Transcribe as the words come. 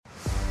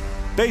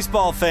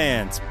Baseball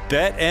fans,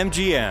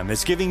 BetMGM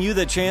is giving you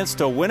the chance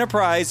to win a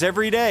prize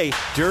every day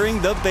during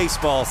the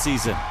baseball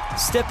season.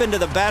 Step into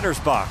the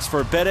batter's box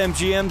for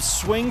BetMGM's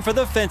Swing for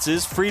the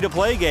Fences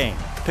free-to-play game.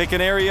 Pick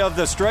an area of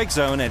the strike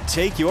zone and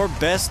take your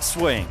best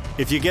swing.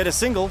 If you get a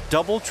single,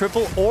 double,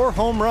 triple, or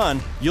home run,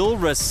 you'll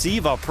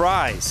receive a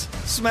prize.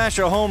 Smash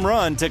a home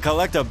run to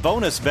collect a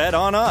bonus bet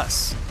on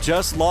us.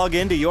 Just log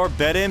into your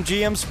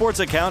BetMGM sports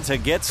account to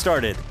get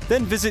started.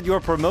 Then visit your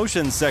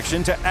promotions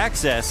section to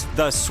access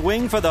the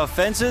Swing for the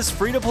Fences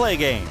free-to-play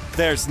game.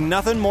 There's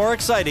nothing more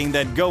exciting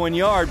than going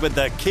yard with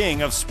the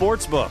king of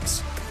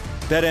sportsbooks.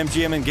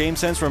 BetMGM and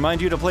GameSense remind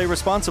you to play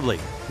responsibly.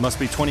 Must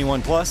be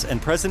 21 plus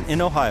and present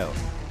in Ohio.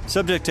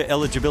 Subject to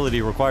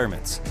eligibility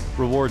requirements.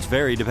 Rewards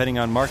vary depending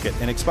on market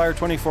and expire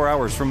 24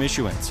 hours from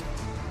issuance.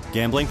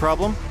 Gambling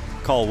problem?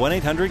 Call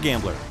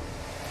 1-800-GAMBLER.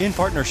 In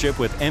partnership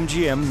with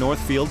MGM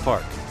Northfield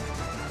Park.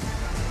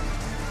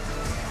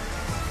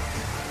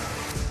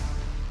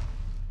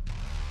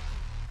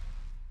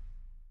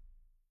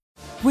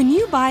 When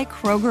you buy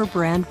Kroger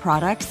brand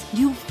products,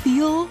 you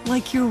feel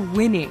like you're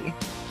winning.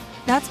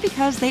 That's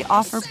because they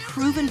offer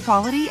proven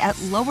quality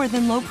at lower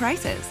than low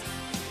prices.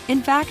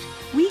 In fact,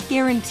 we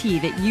guarantee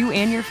that you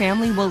and your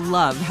family will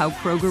love how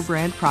Kroger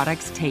brand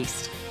products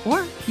taste,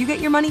 or you get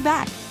your money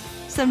back.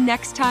 So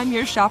next time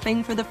you're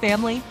shopping for the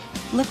family,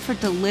 look for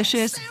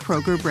delicious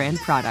Kroger brand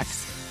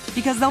products,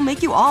 because they'll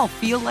make you all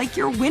feel like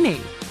you're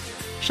winning.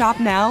 Shop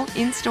now,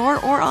 in-store,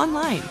 or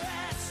online.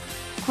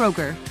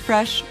 Kroger,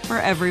 fresh for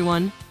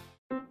everyone.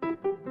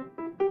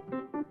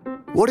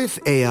 What if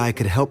AI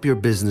could help your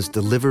business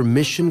deliver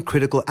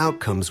mission-critical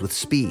outcomes with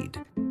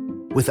speed?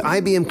 With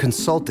IBM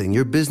Consulting,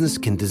 your business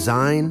can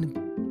design,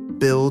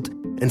 build,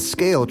 and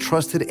scale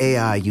trusted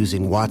AI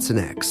using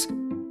watsonx,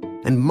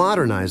 and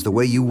modernize the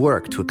way you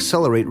work to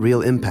accelerate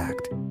real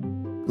impact.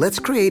 Let's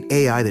create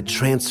AI that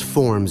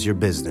transforms your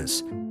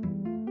business.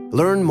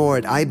 Learn more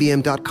at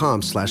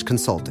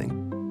ibm.com/consulting.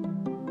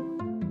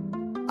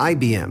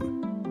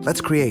 IBM.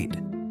 Let's create.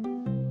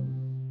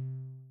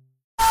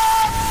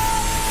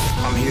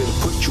 I'm here to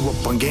put you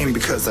up on game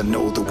because I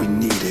know that we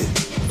need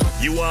it.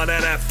 You want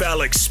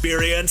NFL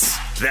experience?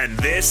 Then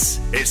this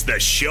is the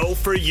show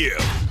for you.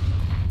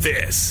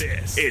 This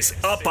is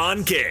Up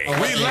on Game.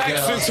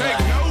 Relax and take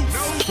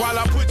notes while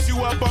I put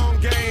you up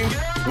on game.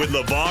 With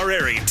LeVar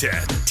Arrington,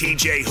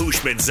 TJ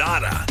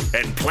Houshmandzadeh,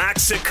 and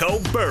Plaxico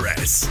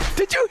Burress.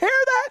 Did you hear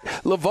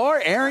that?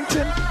 LeVar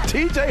Arrington,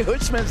 TJ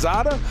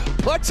Houshmandzadeh,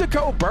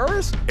 Plaxico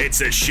Burress?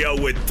 It's a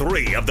show with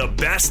three of the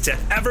best to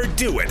ever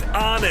do it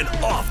on and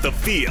off the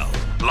field.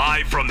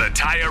 Live from the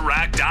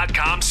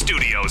TireRack.com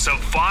studios of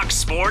Fox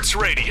Sports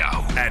Radio.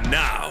 And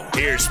now,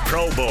 here's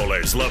Pro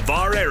Bowlers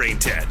LeVar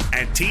Arrington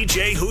and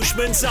TJ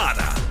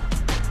Houshmandzadeh.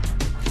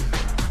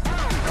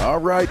 All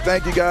right,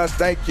 thank you guys,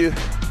 thank you.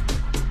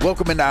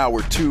 Welcome in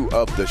hour 2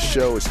 of the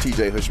show. It's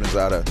TJ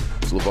Houshmandzadeh,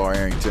 it's LeVar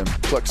Arrington.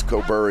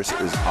 Plaxico Burress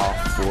is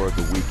off for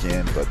the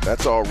weekend, but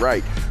that's all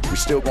right. We're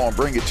still going to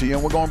bring it to you,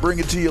 and we're going to bring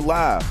it to you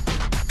live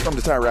from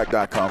the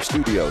TireRack.com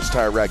studios.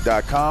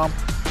 TireRack.com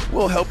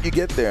will help you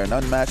get there. An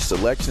unmatched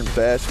selection,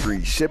 fast,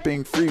 free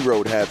shipping, free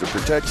road hazard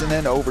protection,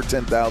 and over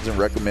 10,000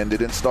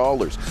 recommended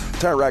installers.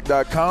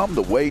 TireRack.com,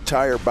 the way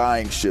tire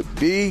buying should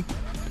be.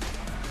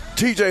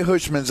 TJ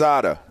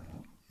Houshmandzadeh.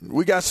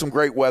 We got some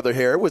great weather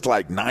here. It was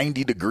like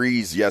 90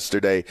 degrees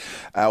yesterday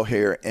out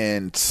here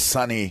in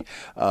sunny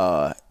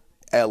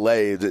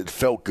L.A. It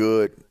felt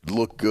good,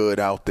 looked good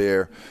out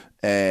there,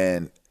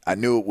 and I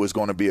knew it was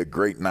going to be a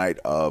great night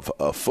of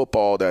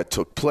football that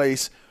took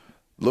place.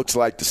 Looks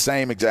like the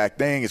same exact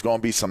thing. It's going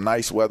to be some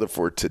nice weather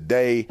for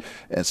today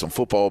and some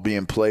football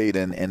being played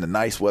in the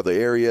nice weather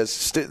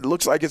areas. It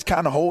looks like it's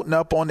kind of holding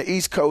up on the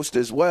East Coast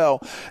as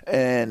well,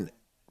 and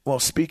well,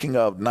 speaking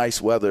of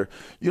nice weather,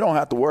 you don't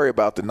have to worry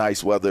about the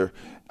nice weather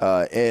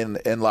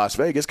in Las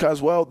Vegas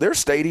because, well, their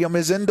stadium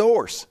is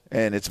indoors,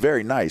 and it's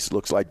very nice.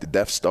 Looks like the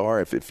Death Star,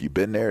 if you've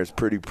been there, it's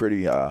pretty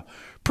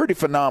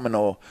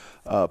phenomenal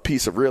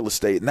piece of real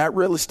estate. And that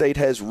real estate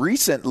has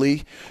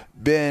recently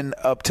been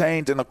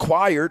obtained and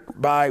acquired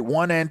by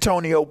one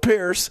Antonio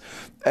Pierce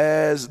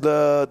as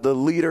the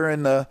leader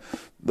and the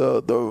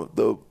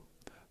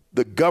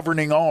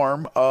governing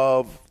arm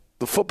of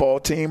the football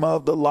team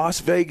of the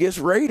Las Vegas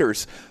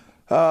Raiders.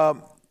 How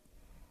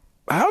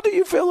do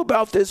you feel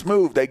about this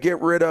move? They get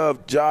rid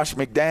of Josh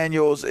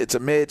McDaniels. It's a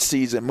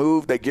mid-season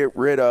move. They get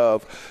rid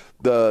of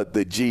the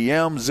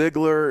GM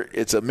Ziegler.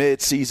 It's a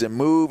mid-season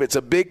move. It's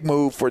a big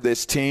move for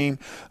this team,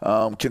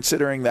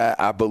 considering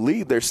that I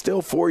believe there's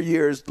still 4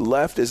 years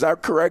left. Is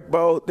that correct,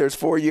 Bo? There's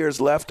 4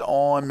 years left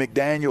on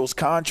McDaniels'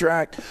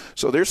 contract,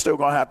 so they're still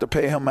going to have to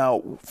pay him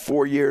out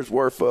 4 years'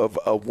 worth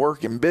of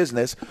work in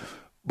business,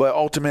 but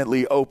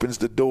ultimately opens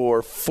the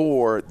door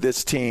for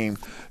this team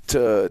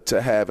to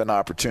have an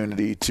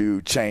opportunity to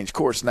change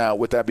course. Now,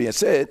 with that being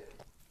said,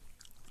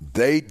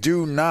 they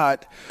do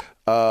not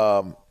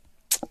how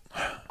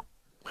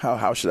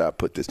should I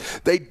put this?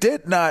 They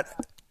did not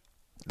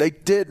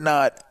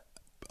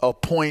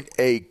appoint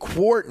a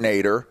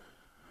coordinator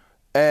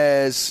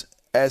as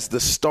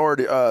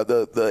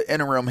the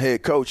interim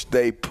head coach.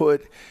 They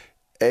put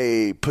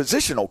a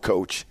positional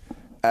coach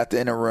at the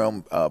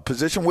interim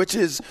position, which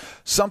is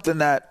something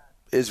that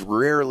is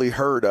rarely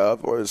heard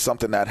of or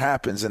something that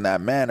happens in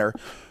that manner.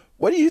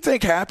 What do you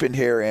think happened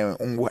here,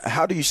 and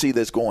how do you see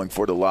this going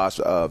for the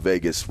Las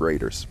Vegas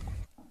Raiders?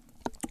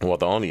 Well,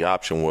 the only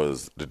option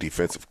was the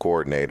defensive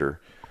coordinator.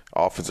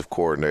 Offensive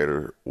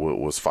coordinator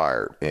was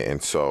fired,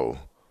 and so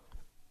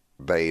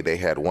they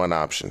had one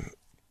option: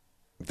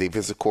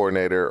 defensive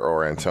coordinator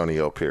or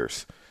Antonio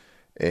Pierce,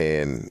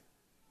 and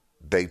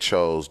they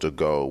chose to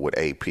go with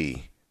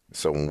AP.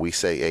 So when we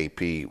say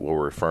AP,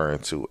 we're referring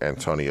to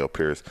Antonio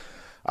Pierce.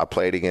 I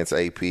played against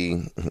AP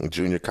in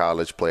junior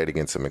college, played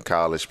against him in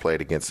college,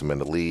 played against him in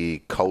the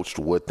league, coached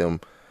with him,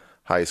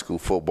 high school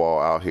football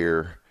out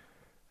here.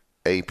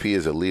 AP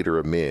is a leader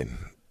of men.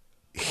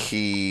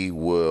 He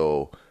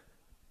will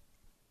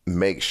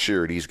make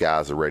sure these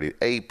guys are ready.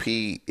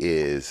 AP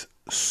is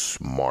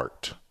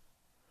smart,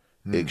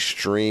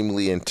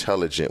 extremely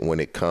intelligent when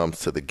it comes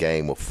to the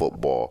game of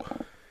football.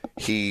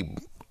 He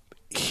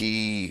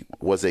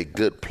was a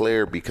good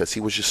player because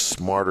he was just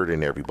smarter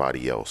than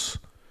everybody else.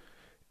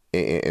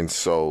 And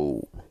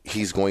so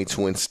he's going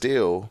to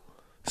instill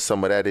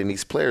some of that in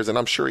these players. And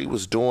I'm sure he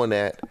was doing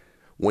that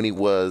when he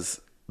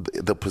was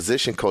the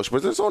position coach.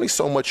 But there's only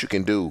so much you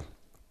can do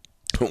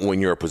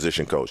when you're a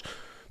position coach.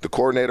 The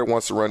coordinator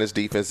wants to run his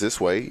defense this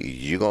way.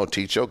 You're going to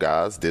teach your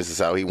guys this is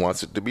how he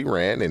wants it to be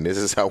ran, and this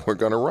is how we're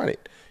going to run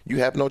it. You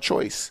have no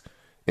choice.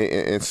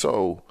 And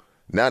so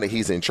now that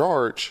he's in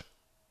charge,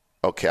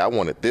 okay, I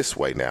want it this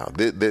way now.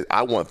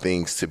 I want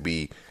things to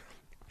be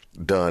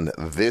done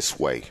this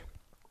way.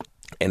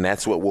 And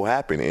that's what will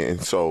happen.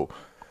 And so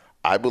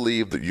I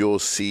believe that you'll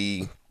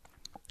see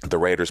the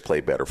Raiders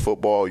play better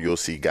football. You'll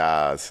see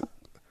guys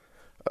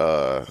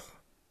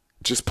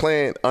just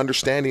playing,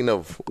 understanding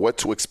of what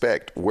to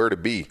expect, where to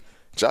be.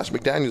 Josh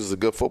McDaniels is a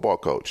good football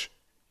coach.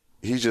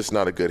 He's just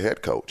not a good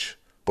head coach,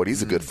 but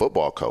he's a good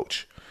football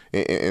coach.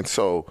 And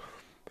so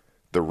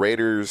the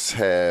Raiders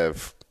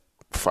have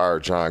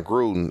fired John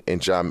Gruden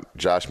and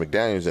Josh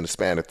McDaniels in the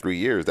span of 3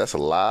 years. That's a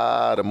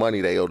lot of money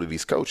they owe to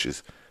these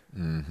coaches.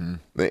 Mm-hmm.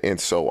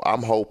 And so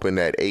I'm hoping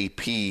that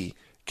AP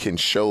can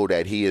show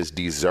that he is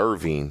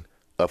deserving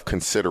of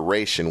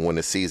consideration when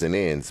the season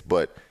ends.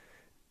 But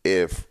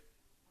if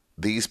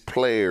these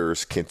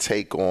players can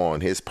take on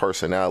his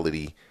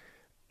personality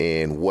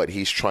and what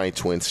he's trying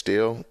to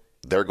instill,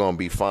 they're going to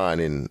be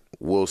fine. And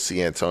we'll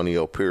see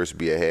Antonio Pierce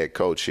be a head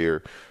coach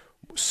here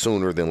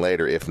sooner than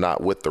later, if not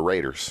with the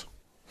Raiders.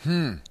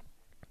 We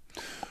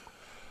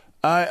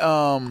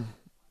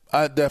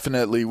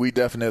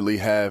definitely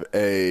have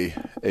a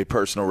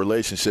personal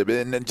relationship.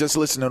 And just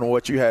listening to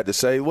what you had to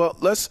say, well,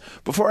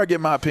 before I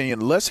give my opinion,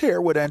 let's hear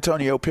what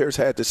Antonio Pierce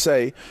had to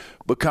say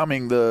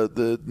becoming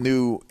the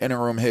new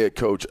interim head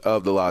coach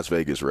of the Las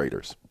Vegas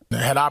Raiders. I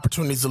had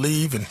opportunities to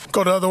leave and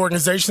go to other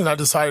organizations. I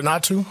decided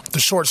not to. The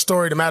short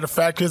story, the matter of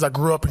fact is I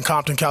grew up in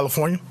Compton,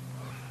 California.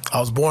 I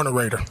was born a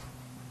Raider.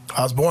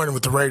 I was born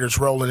with the Raiders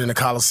rolling in the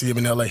Coliseum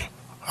in L.A.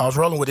 I was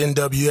rolling with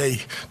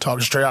NWA,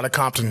 talking straight out of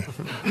Compton,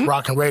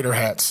 rocking Raider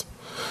hats.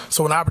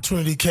 So when the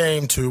opportunity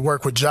came to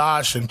work with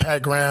Josh and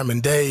Pat Graham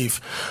and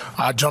Dave,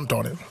 I jumped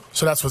on it.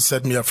 So that's what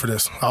set me up for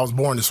this. I was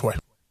born this way.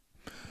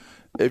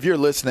 If you're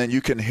listening, you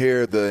can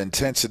hear the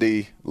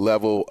intensity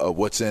level of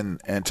what's in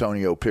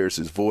Antonio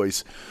Pierce's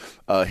voice.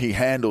 He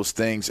handles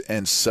things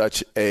in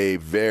such a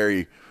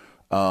very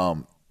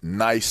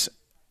nice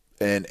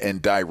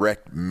and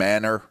direct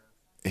manner.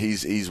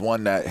 He's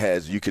one that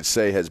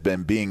has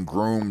been being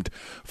groomed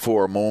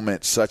for a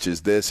moment such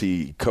as this.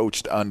 He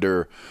coached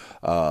under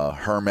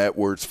Herm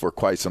Edwards for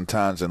quite some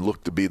time and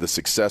looked to be the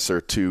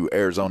successor to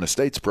Arizona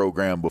State's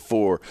program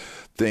before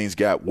things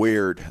got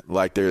weird,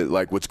 like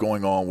what's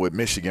going on with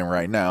Michigan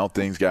right now.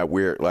 Things got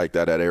weird like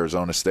that at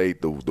Arizona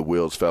State. The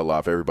wheels fell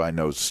off. Everybody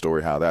knows the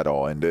story how that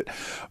all ended.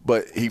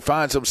 But he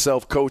finds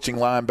himself coaching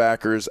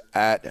linebackers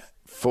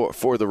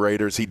for the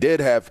Raiders. He did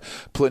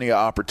have plenty of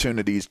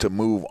opportunities to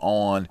move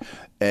on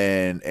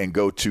and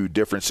go to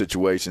different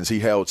situations. He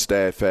held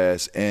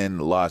steadfast in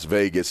Las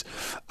Vegas.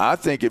 I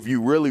think if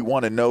you really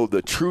want to know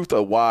the truth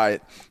of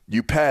why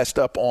you passed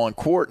up on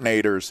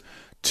coordinators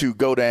to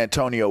go to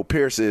Antonio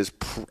Pierce is,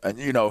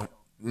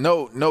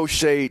 no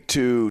shade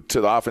to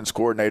the offense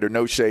coordinator,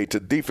 no shade to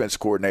the defense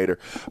coordinator,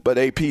 but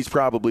AP's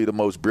probably the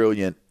most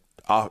brilliant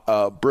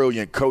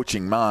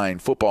coaching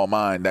mind, football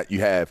mind that you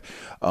have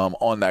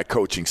on that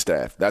coaching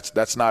staff.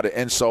 That's not an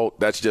insult.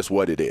 That's just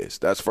what it is.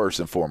 That's first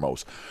and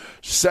foremost.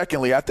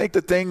 Secondly, I think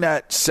the thing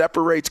that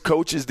separates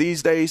coaches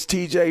these days,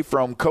 TJ,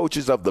 from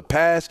coaches of the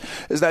past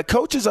is that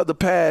coaches of the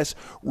past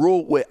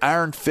ruled with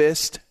iron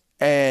fist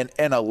and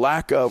a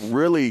lack of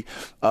really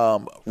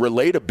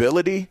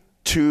relatability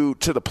to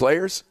the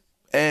players.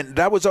 And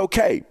that was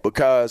okay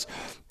because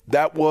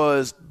that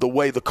was the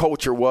way the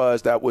culture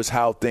was. That was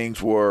how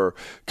things were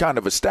kind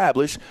of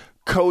established.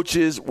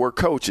 Coaches were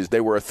coaches.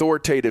 They were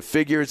authoritative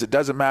figures. It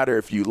doesn't matter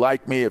if you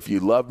like me, if you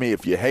love me,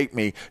 if you hate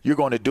me, you're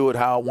going to do it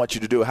how I want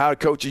you to do it. How the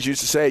coaches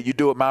used to say, you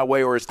do it my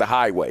way or it's the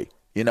highway.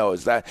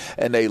 Is that?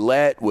 And they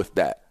led with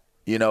that.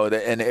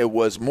 And it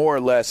was more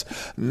or less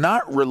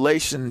not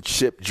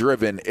relationship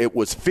driven. It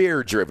was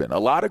fear driven. A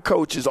lot of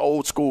coaches,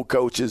 old school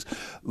coaches,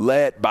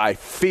 led by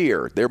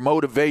fear. Their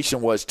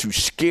motivation was to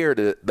scare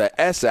the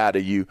S out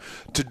of you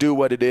to do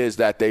what it is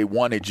that they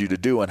wanted you to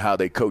do and how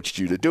they coached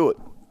you to do it.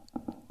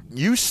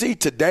 You see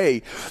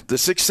today the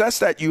success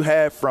that you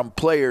have from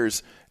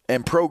players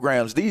and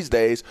programs these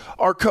days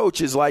are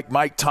coaches like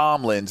Mike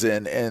Tomlins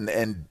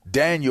and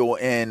Daniel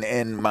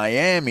in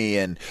Miami.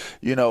 And,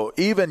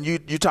 even you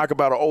talk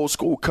about an old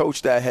school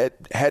coach that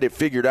had it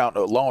figured out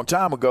a long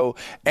time ago.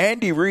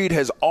 Andy Reid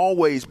has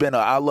always been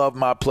I love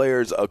my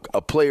players,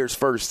 a players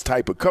first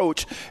type of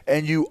coach.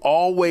 And you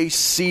always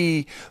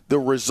see the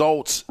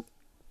results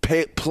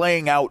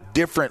playing out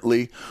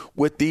differently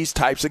with these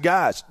types of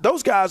guys.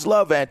 Those guys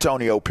love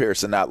Antonio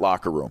Pierce in that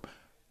locker room.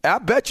 I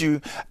bet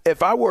you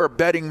if I were a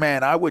betting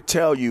man, I would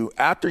tell you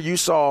after you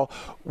saw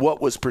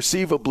what was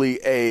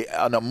perceivably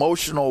an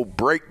emotional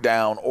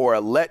breakdown or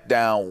a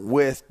letdown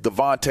with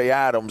Davante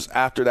Adams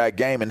after that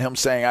game and him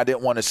saying I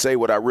didn't want to say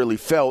what I really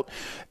felt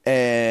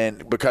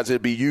and because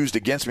it'd be used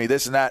against me,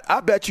 this and that.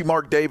 I bet you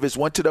Mark Davis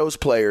went to those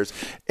players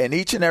and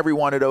each and every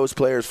one of those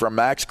players from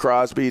Max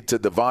Crosby to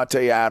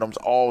Davante Adams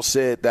all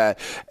said that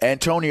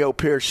Antonio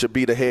Pierce should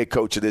be the head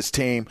coach of this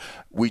team.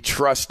 We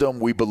trust him.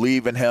 We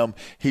believe in him.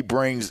 He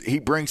brings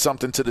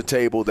something to the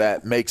table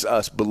that makes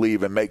us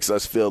believe and makes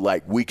us feel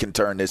like we can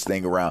turn this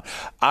thing around.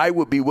 I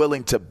would be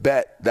willing to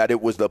bet that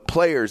it was the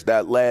players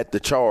that led the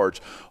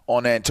charge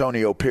on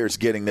Antonio Pierce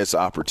getting this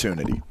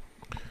opportunity.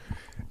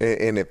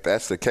 And if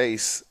that's the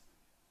case,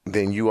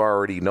 then you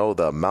already know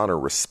the amount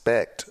of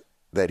respect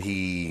that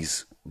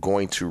he's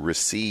going to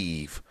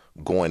receive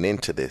going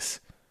into this.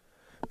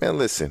 Man,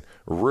 listen,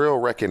 real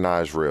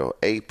recognize real.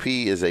 AP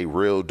is a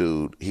real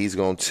dude. He's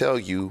going to tell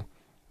you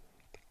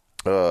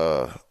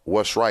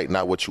what's right,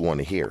 not what you want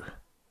to hear.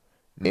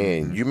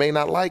 And you may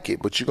not like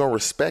it, but you're going to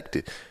respect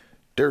it.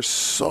 There's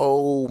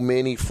so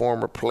many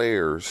former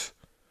players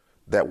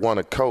that want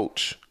to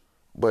coach,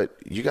 but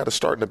you got to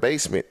start in the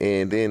basement,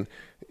 and then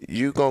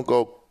you're going to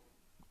go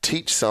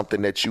teach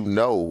something that you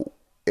know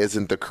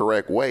isn't the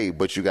correct way,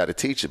 but you got to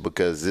teach it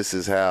because this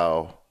is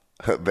how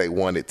they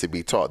want it to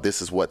be taught.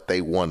 This is what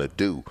they want to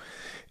do.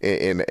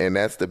 And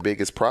that's the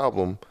biggest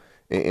problem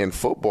in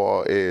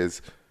football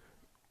is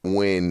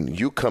when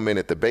you come in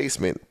at the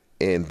basement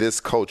and this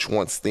coach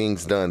wants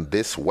things done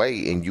this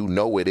way and you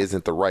know it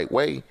isn't the right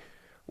way,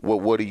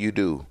 what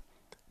do?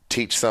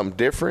 Teach something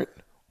different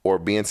or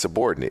be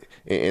insubordinate?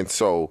 And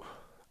so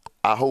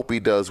I hope he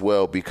does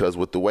well because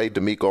with the way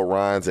DeMeco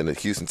Ryans and the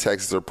Houston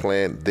Texans are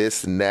playing,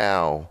 this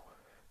now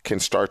can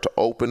start to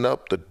open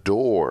up the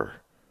door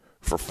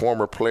for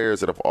former players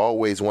that have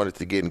always wanted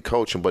to get in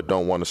coaching but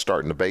don't want to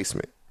start in the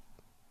basement.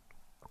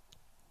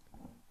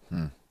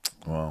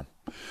 Well,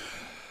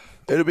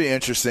 it'll be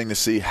interesting to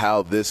see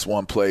how this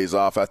one plays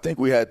off. I think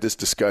we had this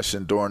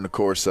discussion during the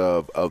course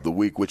of the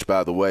week, which,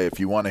 by the way, if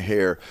you want to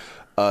hear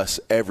us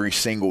every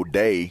single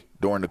day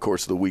during the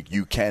course of the week,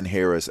 you can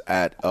hear us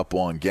at Up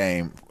On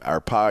Game,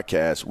 our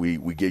podcast. We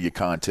give you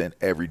content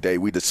every day.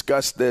 We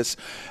discussed this,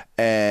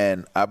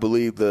 and I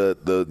believe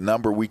the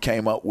number we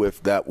came up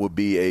with that would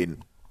be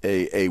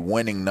a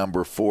winning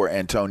number for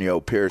Antonio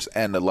Pierce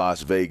and the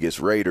Las Vegas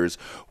Raiders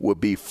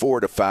would be 4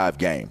 to 5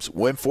 games.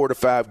 Win 4 to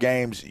 5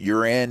 games,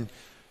 you're in,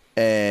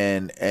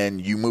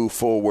 and you move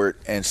forward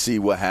and see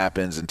what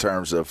happens in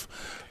terms of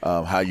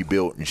how you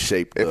build and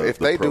shape the If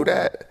they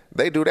program.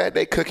 do that,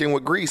 they cooking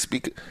with grease.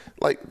 Because,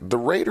 like, the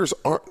Raiders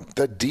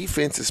the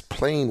defense is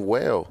playing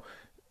well.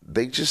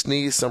 They just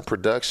need some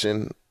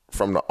production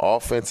from the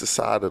offensive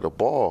side of the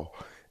ball.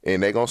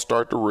 And they're going to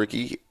start the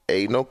rookie,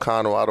 Aiden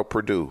O'Connell, out of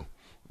Purdue.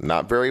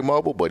 Not very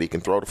mobile, but he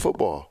can throw the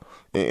football.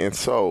 And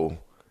so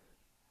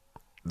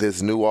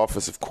this new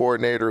offensive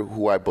coordinator,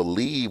 who I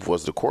believe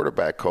was the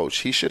quarterback coach,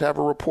 he should have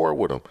a rapport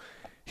with him.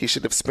 He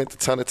should have spent a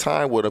ton of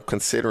time with him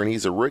considering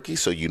he's a rookie,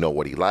 so you know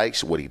what he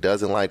likes, what he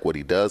doesn't like, what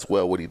he does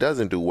well, what he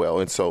doesn't do well.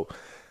 And so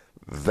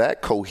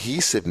that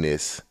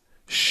cohesiveness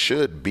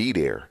should be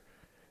there.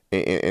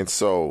 And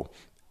so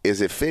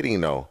is it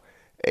fitting, though?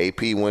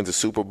 AP wins a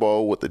Super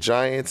Bowl with the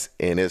Giants,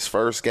 and his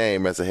first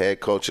game as a head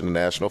coach in the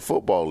National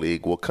Football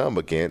League will come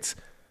against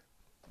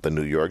the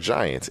New York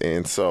Giants.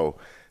 And so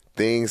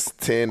things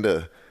tend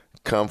to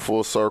come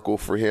full circle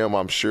for him.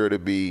 I'm sure to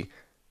be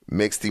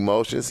mixed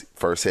emotions.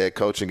 First head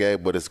coaching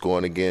game, but it's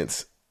going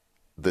against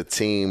the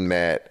team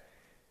that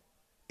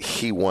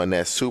he won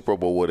that Super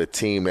Bowl with, a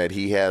team that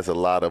he has a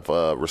lot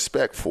of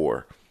respect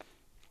for.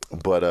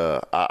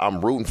 But I'm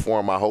rooting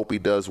for him. I hope he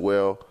does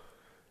well.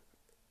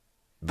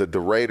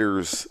 The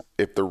Raiders,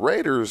 if the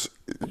Raiders,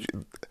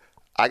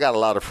 I got a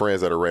lot of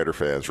friends that are Raider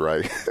fans,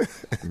 right?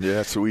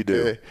 Yes, we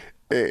do.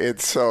 And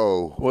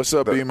so, what's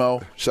up,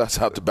 BMO? Shouts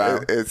out to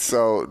Bow. And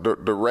so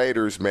the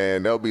Raiders,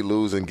 man, they'll be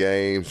losing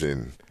games,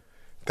 and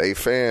they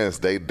fans,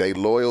 they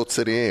loyal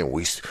to the end.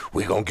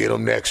 We gonna get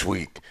them next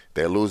week.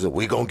 They're losing,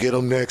 we gonna get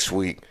them next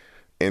week.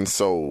 And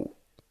so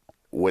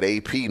with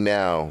AP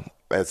now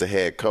as a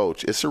head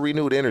coach, it's a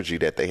renewed energy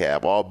that they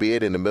have,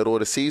 albeit in the middle of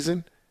the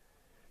season.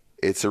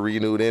 It's a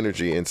renewed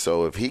energy. And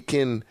so if he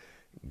can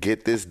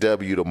get this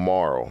W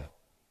tomorrow,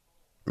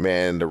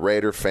 man, the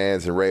Raider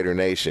fans and Raider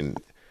Nation,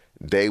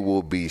 they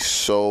will be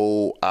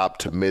so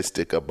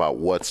optimistic about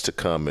what's to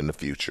come in the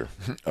future.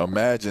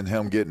 Imagine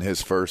him getting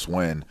his first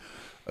win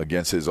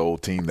against his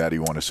old team that he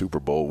won a Super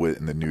Bowl with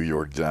in the New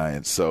York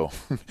Giants. So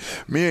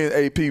me and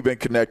AP been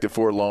connected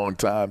for a long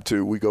time,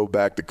 too. We go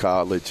back to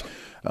college.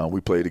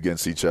 We played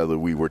against each other.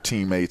 We were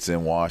teammates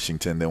in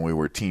Washington. Then we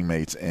were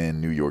teammates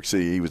in New York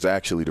City. He was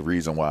actually the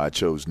reason why I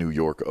chose New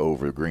York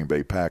over the Green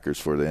Bay Packers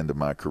for the end of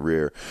my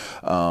career.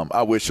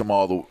 I wish him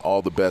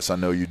all the best. I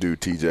know you do,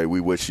 TJ. We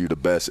wish you the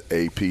best,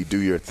 AP.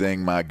 Do your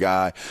thing, my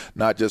guy,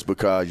 not just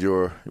because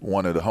you're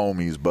one of the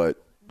homies, but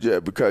yeah,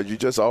 because you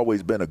just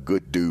always been a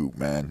good dude,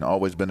 man.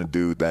 Always been a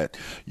dude that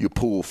you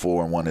pull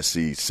for and want to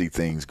see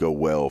things go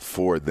well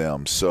for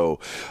them. So,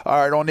 all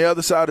right, on the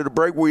other side of the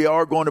break, we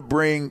are going to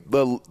bring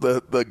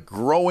the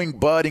growing,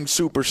 budding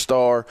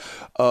superstar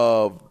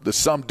of the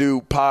Some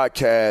Dude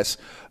podcast,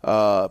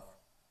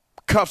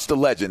 Cuffs the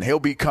Legend. He'll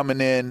be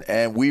coming in,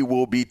 and we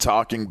will be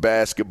talking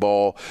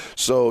basketball,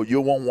 so you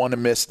won't want to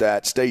miss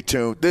that. Stay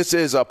tuned. This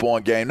is Up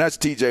On Game. That's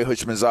TJ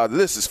Hushmanzada.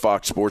 This is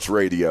Fox Sports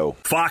Radio.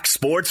 Fox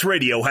Sports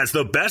Radio has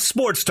the best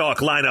sports talk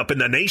lineup in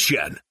the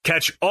nation.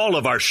 Catch all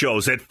of our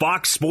shows at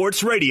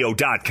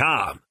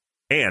foxsportsradio.com.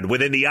 And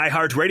within the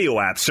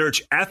iHeartRadio app,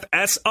 search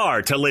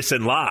FSR to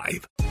listen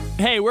live.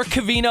 Hey, we're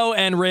Covino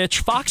and Rich,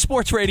 Fox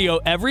Sports Radio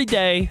every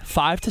day,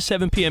 5 to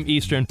 7 p.m.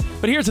 Eastern.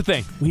 But here's the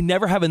thing. We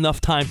never have enough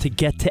time to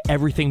get to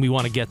everything we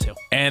want to get to.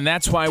 And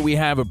that's why we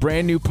have a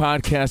brand new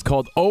podcast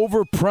called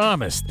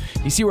Overpromised.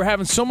 You see, we're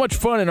having so much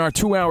fun in our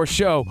 2-hour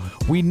show,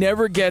 we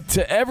never get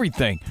to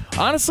everything.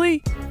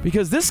 Honestly,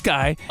 because this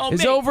guy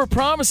is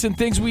overpromising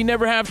things we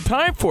never have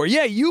time for.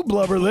 Yeah, you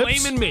blubber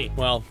lips. Blaming me.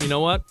 Well, you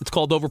know what? It's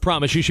called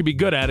Overpromise. You should be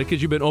good at it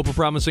because you've been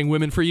overpromising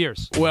women for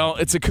years. Well,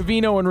 it's a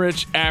Covino and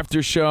Rich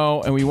after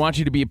show, and we want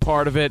you to be a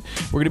part of it.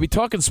 We're going to be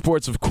talking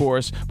sports, of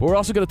course, but we're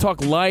also going to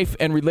talk life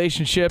and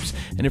relationships.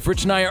 And if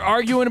Rich and I are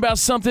arguing about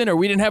something or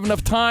we didn't have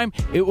enough time,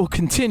 it will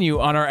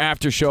continue on our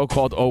after show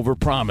called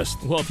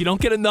Overpromised. Well, if you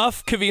don't get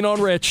enough Covino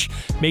and Rich,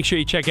 make sure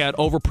you check out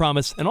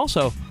Overpromised, and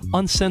also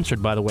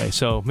uncensored, by the way.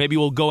 So maybe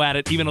we'll go at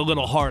it even a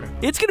little harder.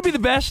 It's going to be the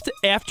best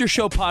after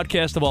show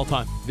podcast of all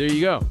time. There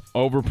you go.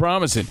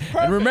 Overpromising. Perfect.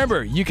 And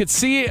remember, you could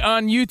see it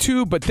on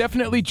YouTube, but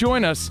definitely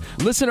join us.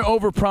 Listen to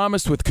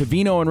Overpromised with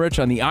Covino and Rich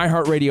on the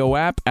iHeartRadio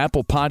app,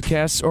 Apple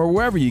Podcasts, or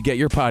wherever you get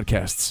your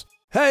podcasts.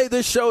 Hey,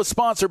 this show is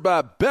sponsored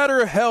by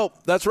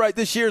BetterHelp. That's right,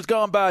 this year's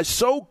gone by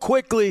so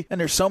quickly, and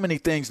there's so many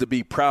things to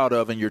be proud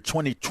of in your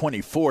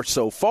 2024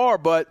 so far,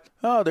 but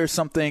there's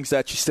some things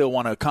that you still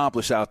want to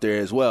accomplish out there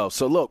as well.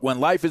 So look, when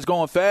life is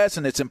going fast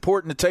and it's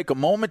important to take a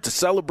moment to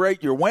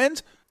celebrate your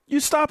wins, you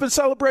stop and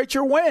celebrate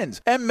your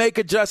wins and make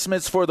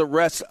adjustments for the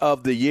rest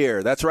of the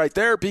year. That's right.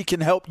 Therapy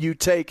can help you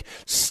take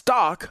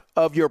stock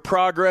of your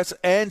progress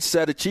and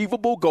set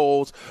achievable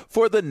goals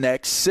for the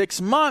next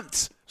 6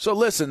 months. So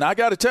listen, I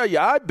got to tell you,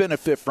 I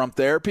benefit from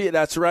therapy.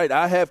 That's right.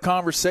 I have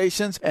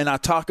conversations and I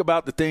talk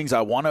about the things I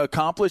want to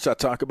accomplish. I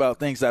talk about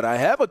things that I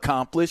have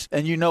accomplished.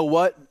 And you know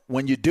what?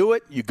 When you do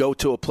it, you go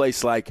to a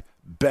place like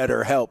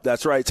BetterHelp.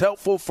 That's right. It's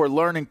helpful for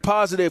learning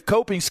positive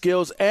coping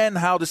skills and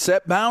how to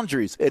set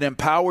boundaries. It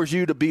empowers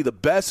you to be the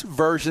best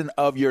version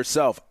of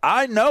yourself.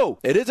 I know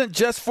it isn't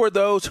just for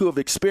those who have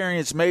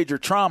experienced major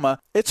trauma.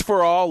 It's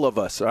for all of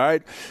us. All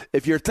right.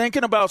 If you're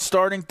thinking about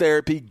starting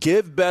therapy,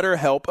 give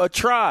BetterHelp a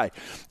try.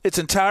 It's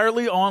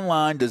entirely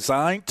online,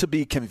 designed to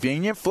be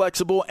convenient,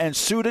 flexible, and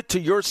suited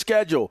to your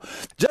schedule.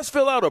 Just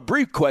fill out a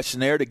brief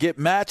questionnaire to get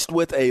matched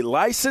with a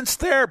licensed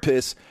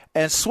therapist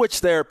and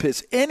switch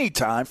therapists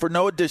anytime for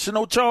no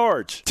additional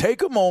charge.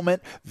 Take a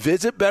moment,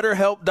 visit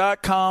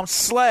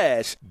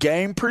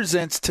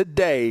BetterHelp.com/GamePresents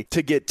today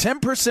to get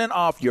 10%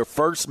 off your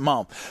first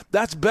month.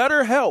 That's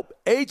BetterHelp,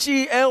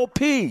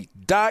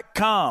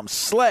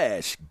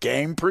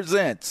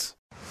 HELP.com/GamePresents.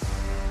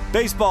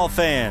 Baseball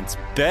fans,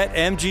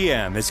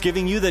 BetMGM is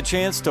giving you the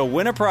chance to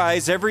win a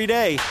prize every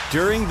day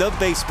during the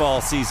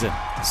baseball season.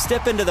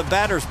 Step into the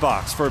batter's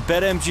box for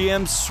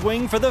BetMGM's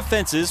Swing for the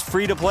Fences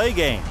free-to-play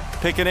game.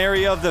 Pick an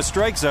area of the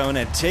strike zone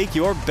and take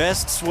your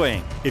best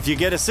swing. If you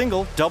get a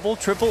single, double,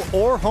 triple,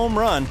 or home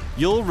run,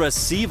 you'll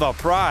receive a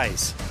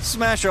prize.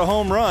 Smash a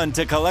home run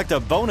to collect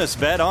a bonus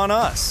bet on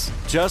us.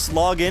 Just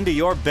log into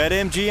your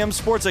BetMGM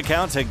sports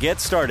account to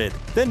get started.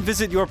 Then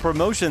visit your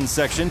promotions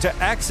section to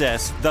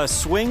access the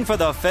Swing for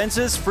the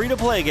Fences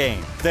free-to-play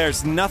game.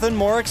 There's nothing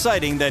more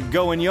exciting than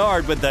going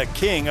yard with the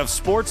king of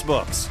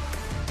sportsbooks.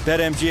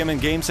 BetMGM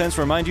and GameSense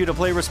remind you to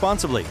play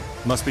responsibly.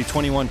 Must be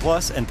 21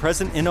 plus and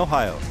present in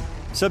Ohio.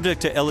 Subject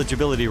to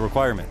eligibility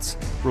requirements.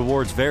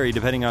 Rewards vary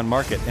depending on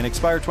market and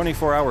expire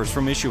 24 hours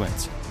from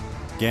issuance.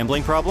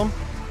 Gambling problem?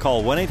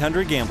 Call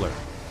 1-800-GAMBLER.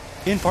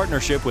 In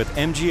partnership with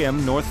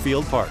MGM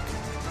Northfield Park.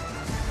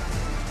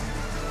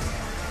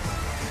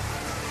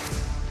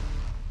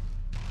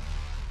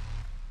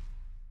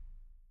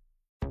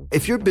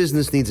 If your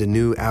business needs a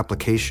new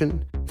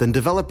application, then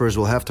developers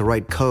will have to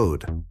write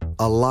code.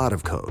 A lot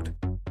of code.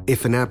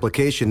 If an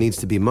application needs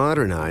to be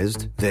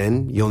modernized,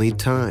 then you'll need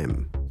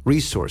time,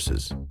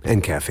 resources,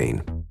 and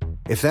caffeine.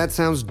 If that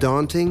sounds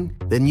daunting,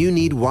 then you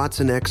need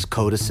Watson X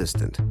Code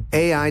Assistant.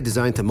 AI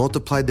designed to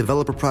multiply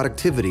developer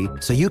productivity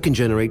so you can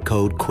generate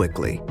code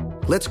quickly.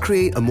 Let's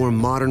create a more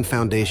modern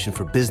foundation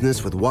for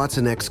business with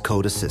Watson X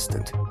Code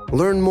Assistant.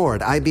 Learn more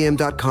at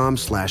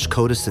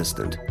ibm.com/code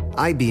assistant.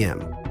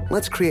 IBM.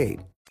 Let's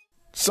create.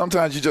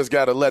 Sometimes you just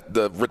got to let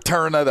the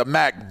return of the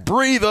Mac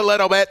breathe a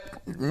little bit.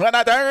 When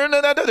I turn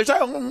to the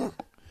show.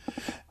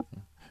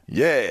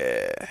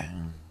 Yeah.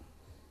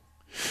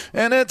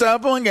 And it's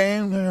Up On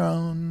Game.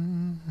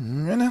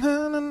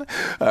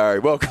 All right,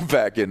 welcome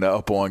back into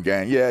Up On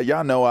Game. Yeah,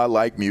 y'all know I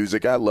like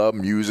music. I love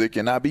music,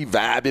 and I be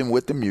vibing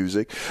with the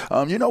music.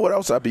 You know what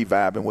else I be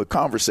vibing with?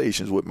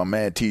 Conversations with my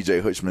man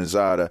TJ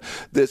Houshmandzadeh.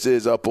 This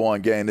is Up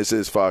On Game. This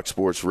is Fox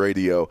Sports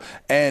Radio,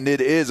 and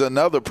it is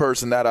another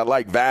person that I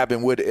like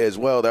vibing with as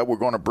well that we're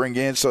going to bring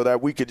in so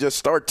that we could just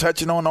start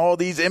touching on all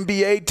these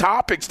NBA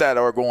topics that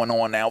are going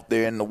on out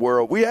there in the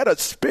world. We had a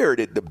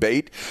spirited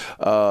debate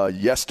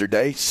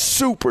yesterday,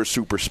 super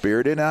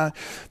spirited, and I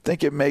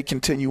think it may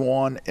continue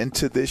on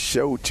into this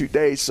show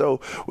today.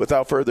 So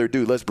without further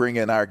ado, let's bring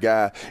in our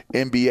guy,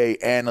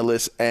 NBA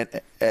analyst, and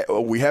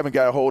we haven't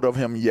got a hold of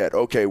him yet.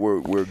 Okay,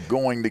 we're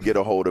going to get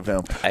a hold of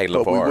him. Hey,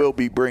 but we will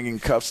be bringing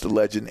Cuffs the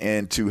Legend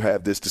in to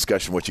have this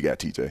discussion. What you got,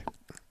 TJ?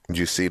 Did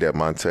you see that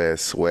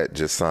Montez Sweat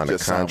just signed a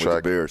contract? Signed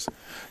with the Bears.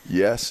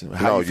 Yes.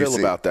 How do you feel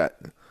about that?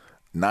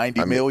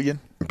 $90 million?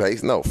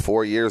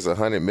 4 years,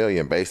 $100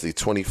 million, basically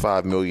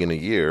 $25 million a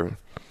year.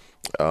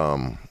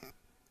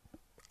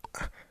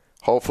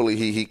 Hopefully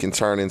he can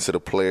turn into the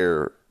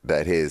player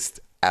that his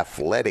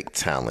athletic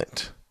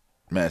talent.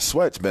 Man,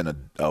 Sweat's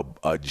been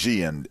a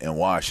G in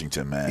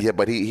Washington, man. Yeah,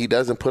 but he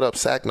doesn't put up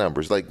sack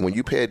numbers. Like, when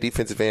you pay a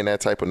defensive end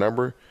that type of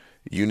number,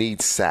 you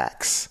need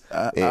sacks.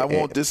 I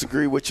won't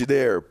disagree with you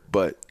there,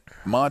 but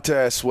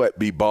Montez Sweat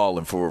be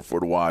balling for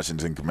the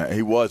Washington Commanders.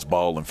 He was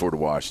balling for the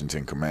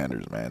Washington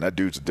Commanders, man. That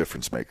dude's a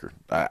difference maker.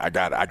 I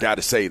got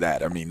to say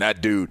that. I mean, that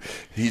dude,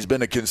 he's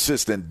been a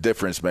consistent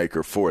difference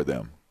maker for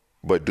them.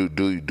 But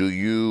do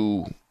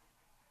you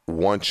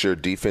want your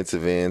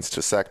defensive ends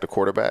to sack the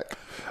quarterback?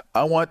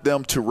 I want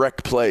them to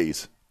wreck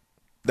plays.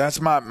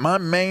 That's my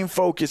main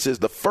focus is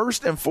the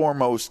first and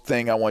foremost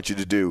thing I want you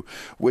to do,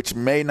 which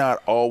may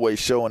not always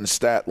show in the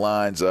stat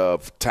lines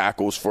of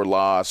tackles for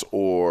loss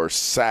or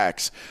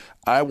sacks.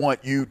 I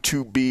want you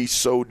to be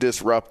so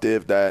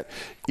disruptive that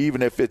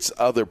even if it's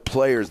other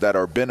players that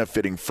are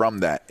benefiting from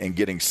that and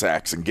getting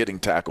sacks and getting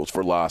tackles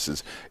for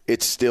losses,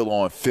 it's still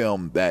on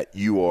film that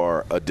you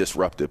are a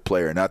disruptive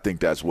player. And I think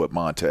that's what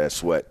Montez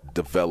Sweat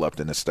developed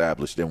and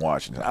established in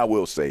Washington. I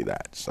will say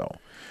that. So.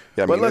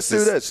 Yeah, but let's do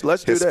this.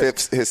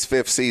 His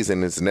fifth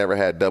season has never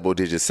had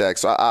double-digit sacks.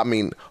 So, I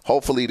mean,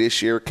 hopefully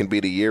this year can be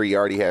the year. He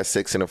already has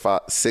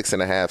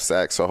 6.5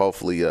 sacks, so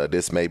hopefully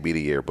this may be the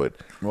year. But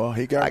well,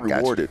 he got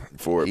rewarded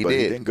for it, he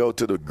didn't go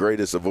to the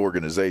greatest of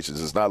organizations.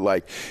 It's not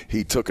like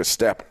he took a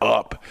step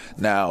up.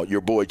 Now,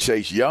 your boy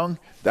Chase Young,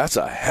 that's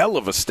a hell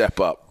of a step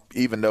up.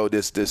 Even though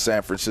this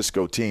San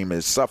Francisco team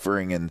is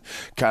suffering and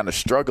kind of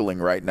struggling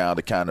right now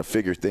to kind of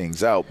figure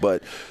things out.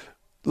 But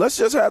let's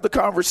just have the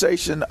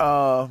conversation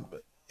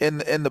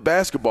in the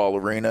basketball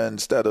arena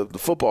instead of the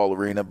football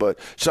arena. But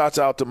shouts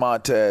out to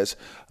Montez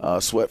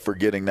Sweat for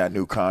getting that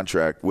new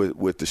contract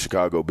with the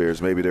Chicago Bears.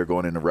 Maybe they're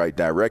going in the right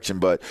direction.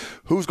 But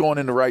who's going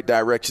in the right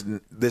direction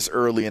this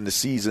early in the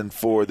season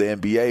for the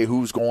NBA?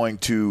 Who's going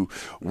to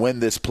win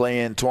this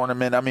play-in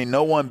tournament? I mean,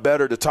 no one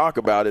better to talk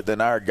about it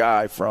than our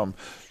guy from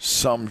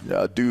some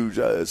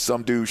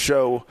dude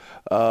show,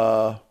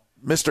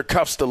 Mr.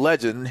 Cuffs the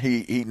Legend.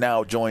 He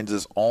now joins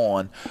us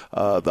on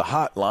the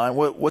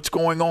hotline. What's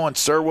going on,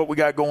 sir? What we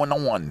got going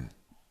on?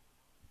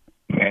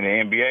 Man, the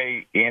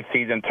NBA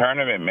in-season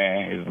tournament,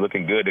 man, is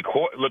looking good. The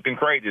court looking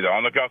crazy. I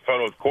don't know if y'all saw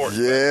those courts.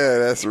 Yeah,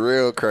 that's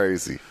real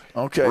crazy.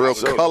 Okay. Real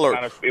so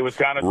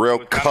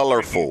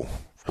colorful.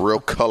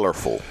 Real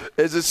colorful.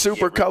 Is it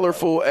super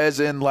colorful as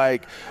in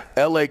like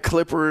L.A.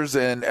 Clippers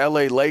and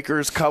L.A.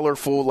 Lakers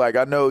colorful? Like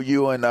I know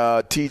you and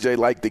TJ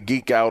like to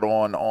geek out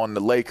on the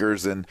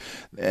Lakers and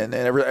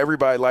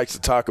everybody likes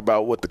to talk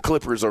about what the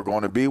Clippers are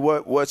going to be.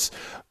 What's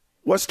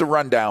the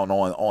rundown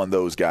on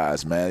those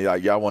guys, man?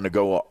 Y'all want to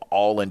go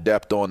all in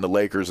depth on the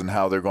Lakers and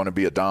how they're going to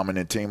be a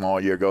dominant team all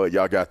year? Go ahead.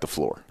 Y'all got the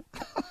floor.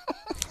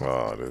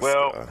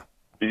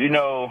 You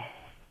know,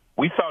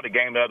 we saw the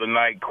game the other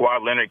night.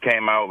 Kawhi Leonard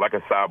came out like a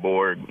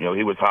cyborg. You know,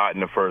 he was hot in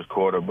the first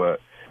quarter,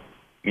 but,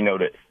 you know,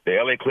 the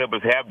L.A.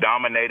 Clippers have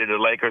dominated the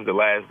Lakers the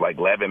last,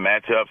 11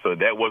 matchups, so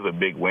that was a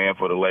big win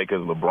for the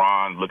Lakers.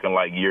 LeBron looking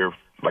like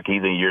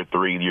he's in year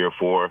 3, year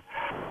 4.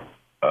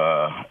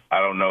 I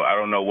don't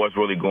know what's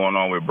really going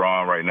on with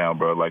Bron right now,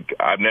 bro. Like,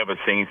 I've never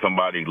seen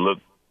somebody look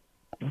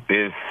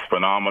this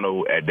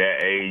phenomenal at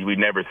that age. We've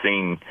never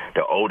seen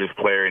the oldest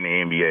player in the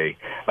NBA.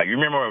 Like, you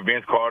remember when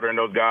Vince Carter and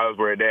those guys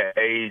were at that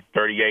age,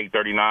 38,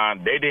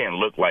 39? They didn't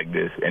look like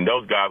this, and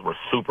those guys were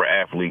super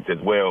athletes as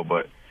well.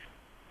 But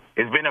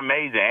it's been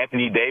amazing.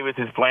 Anthony Davis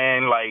is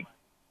playing like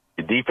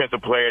the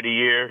Defensive Player of the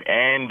Year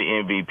and the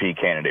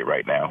MVP candidate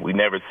right now. We've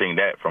never seen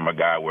that from a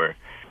guy where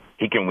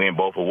he can win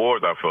both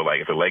awards, I feel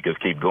like, if the Lakers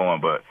keep going.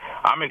 But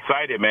I'm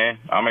excited, man.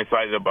 I'm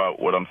excited about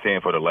what I'm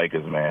seeing for the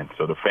Lakers, man.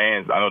 So the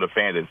fans, I know the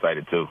fans are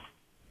excited too.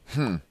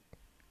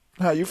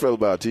 How you feel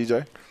about it,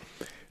 TJ?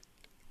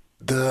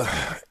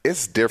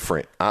 It's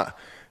different.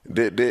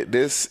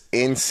 This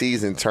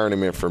in-season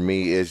tournament for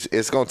me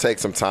it's going to take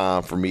some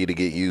time for me to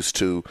get used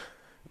to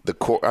the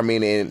court. I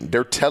mean, and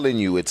they're telling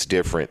you it's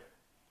different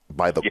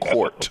by the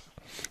court.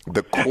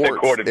 The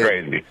court is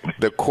crazy.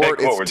 The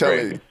court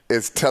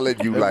is telling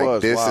you this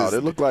wild. is.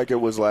 It looked like it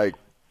was like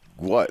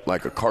what,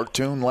 like a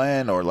cartoon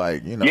land or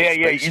like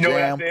Space You know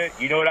Jam? what I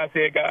said? You know what I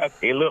said, guys?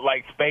 It looked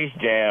like Space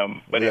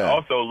Jam, but it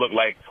also looked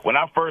like when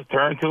I first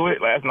turned to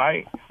it last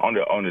night on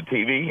the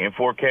TV in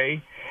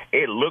 4K.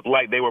 It looked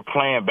like they were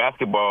playing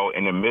basketball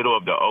in the middle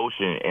of the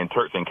ocean in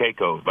Turks and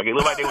Caicos. Like, it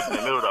looked like they was in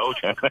the middle of the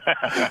ocean.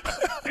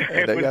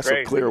 They got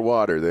some clear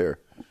water there.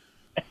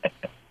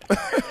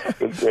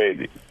 It's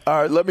crazy.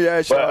 All right, let me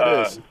ask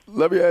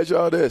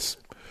y'all this.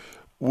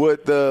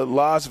 Would the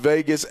Las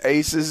Vegas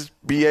Aces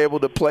be able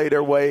to play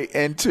their way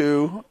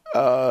into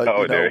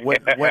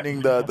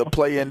winning the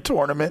play-in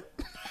tournament?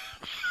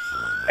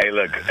 Hey,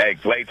 look,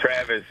 Clay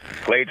Travis,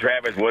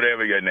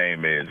 whatever your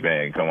name is,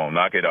 man, come on,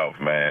 knock it off,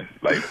 man.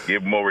 Like,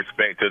 give more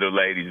respect to the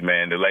ladies,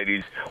 man. The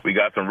ladies, we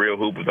got some real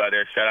hoopers out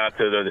there. Shout out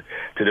to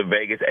the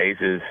Vegas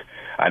Aces.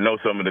 I know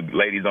some of the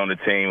ladies on the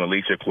team,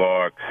 Alicia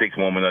Clark, 6th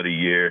Woman of the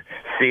Year,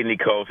 Sydney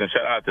Colson.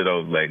 Shout out to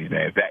those ladies,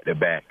 man, back to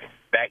back.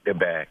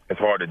 It's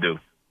hard to do.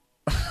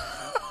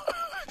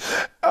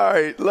 All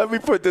right, let me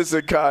put this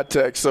in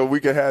context so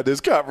we can have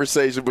this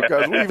conversation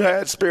because we've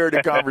had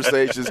spirited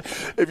conversations.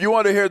 If you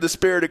want to hear the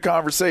spirited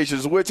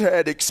conversations, which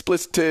had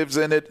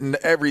explicitives in it and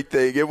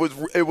everything, it was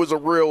a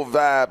real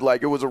vibe.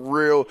 Like, it was a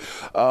real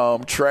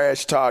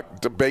trash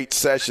talk debate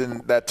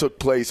session that took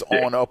place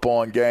on Up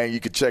On Gang. You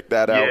can check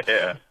that out.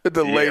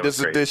 The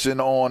latest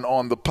edition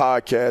on the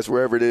podcast,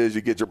 wherever it is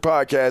you get your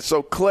podcast.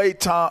 So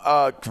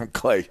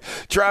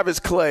Travis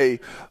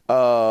Clay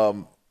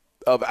of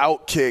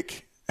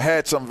Outkick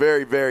had some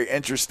very, very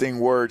interesting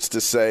words to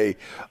say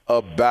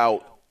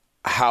about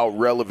how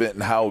relevant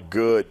and how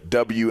good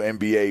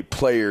WNBA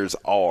players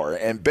are,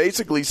 and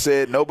basically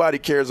said nobody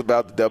cares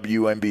about the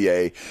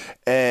WNBA,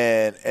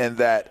 and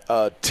that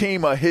a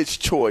team of his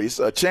choice,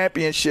 a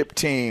championship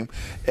team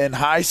in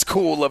high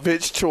school of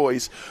his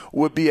choice,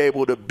 would be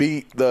able to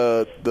beat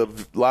the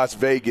Las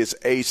Vegas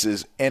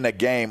Aces in a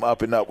game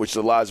up and up, which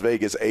the Las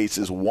Vegas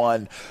Aces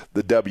won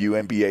the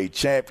WNBA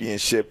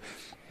championship.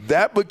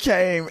 That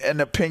became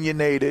an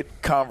opinionated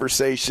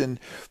conversation.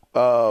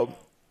 You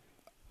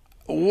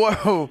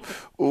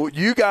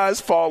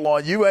guys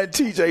you and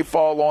TJ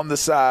fall on the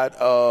side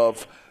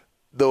of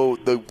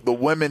the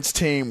women's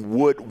team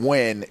would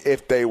win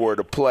if they were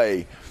to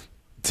play.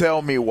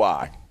 Tell me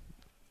why.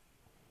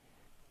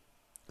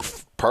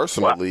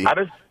 Personally,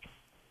 go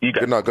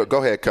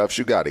ahead, Cuffs.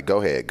 You got it.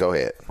 Go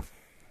ahead.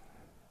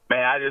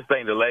 Man, I just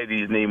think the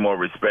ladies need more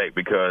respect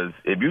because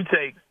if you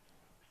take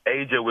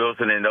A'ja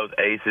Wilson and those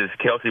aces,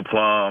 Kelsey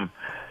Plum,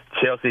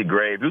 Chelsea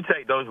Gray, if you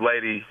take those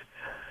ladies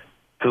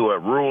to a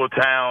rural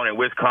town in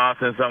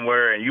Wisconsin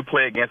somewhere and you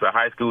play against a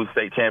high school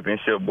state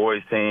championship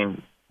boys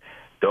team,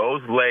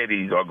 those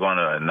ladies are going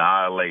to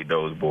annihilate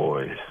those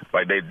boys.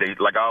 Like they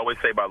like I always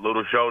say about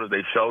little shoulders,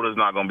 their shoulders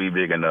not going to be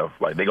big enough.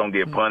 Like they're going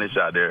to get punished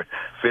out there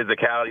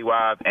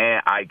physicality-wise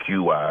and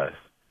IQ-wise.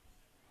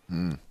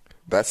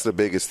 That's the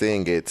biggest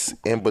thing. It's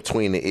in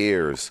between the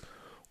ears.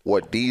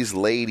 What these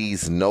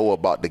ladies know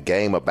about the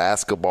game of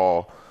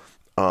basketball,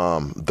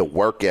 the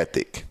work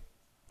ethic.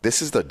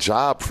 This is the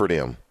job for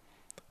them.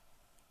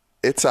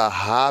 It's a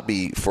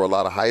hobby for a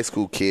lot of high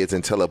school kids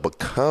until it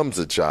becomes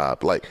a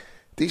job. Like,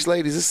 these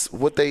ladies, this is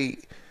what they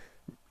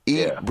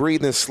eat,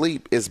 breathe, and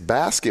sleep is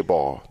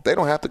basketball. They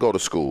don't have to go to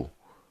school.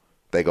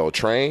 They go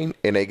train,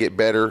 and they get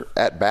better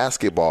at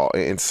basketball.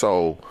 And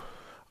so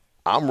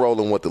I'm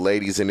rolling with the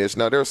ladies in this.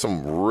 Now, there's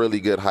some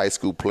really good high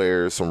school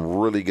players, some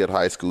really good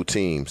high school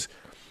teams.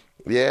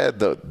 Yeah,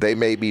 they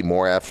may be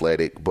more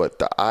athletic, but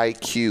the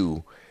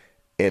IQ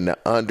and the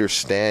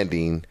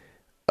understanding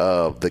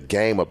of the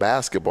game of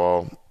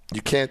basketball,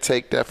 you can't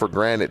take that for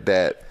granted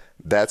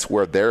that's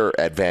where their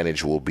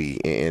advantage will be.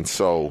 And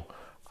so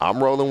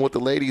I'm rolling with the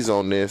ladies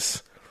on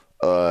this.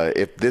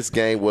 If this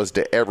game was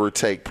to ever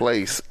take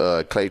place,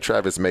 Clay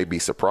Travis may be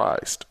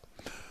surprised.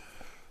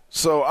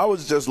 So I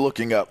was just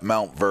looking up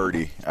Mount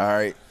Verdi, all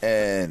right,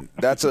 and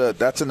that's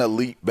an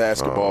elite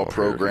basketball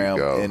program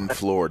in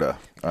Florida,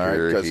 all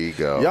right. Because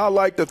y'all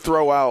like to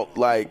throw out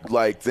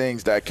like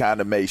things that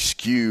kind of may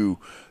skew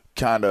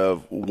kind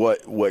of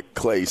what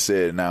Clay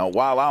said. Now,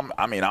 while I'm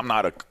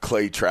not a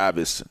Clay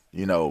Travis,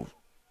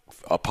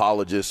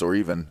 apologist or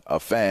even a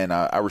fan,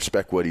 I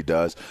respect what he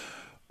does.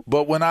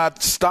 But when I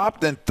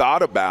stopped and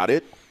thought about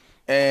it,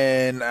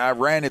 and I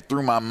ran it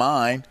through my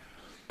mind,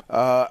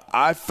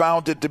 I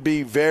found it to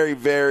be very,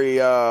 very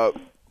a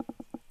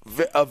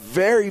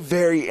very,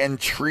 very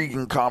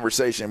intriguing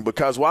conversation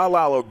because while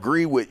I'll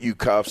agree with you,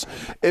 Cuffs,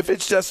 if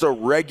it's just a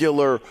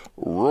regular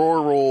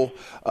rural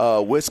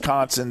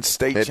Wisconsin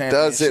state championship team, it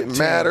doesn't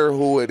matter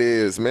who it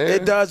is, man.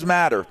 It does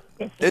matter.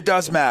 It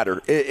does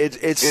matter.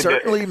 It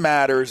certainly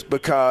matters,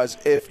 because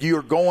if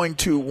you're going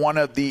to one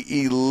of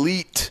the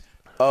elite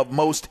of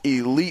most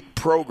elite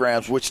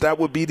programs, which that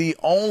would be the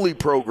only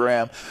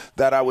program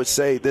that I would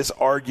say this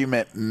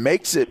argument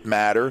makes it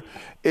matter,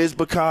 is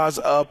because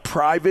of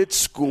private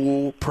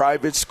school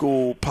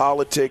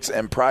politics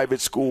and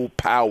private school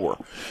power.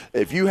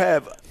 If you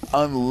have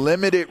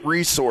unlimited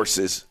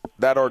resources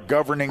that are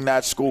governing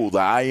that school, the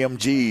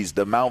IMGs,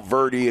 the Mount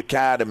Verde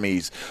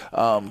Academies,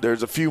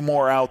 there's a few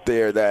more out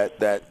there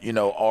that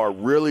are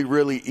really,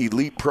 really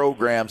elite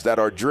programs that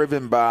are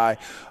driven by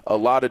a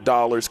lot of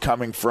dollars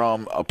coming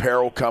from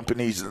apparel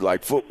companies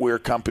like footwear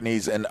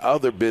companies and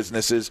other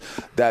businesses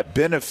that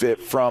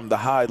benefit from the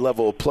high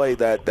level of play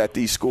that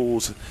these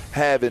schools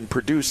have and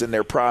produce in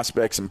their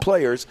prospects and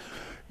players.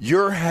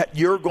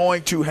 You're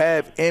going to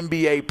have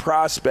NBA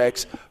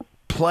prospects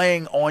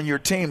playing on your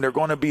team. They're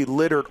going to be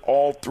littered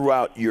all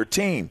throughout your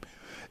team.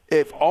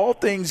 If all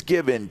things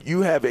given,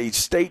 you have a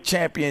state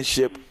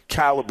championship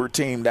caliber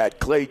team that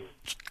Clay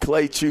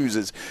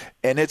chooses,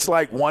 and it's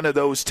like one of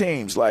those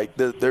teams. Like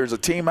there's a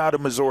team out of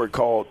Missouri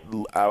called,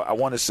 I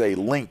want to say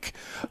Lynx.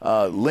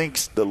 The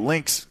Lynx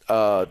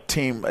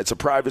team, it's a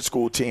private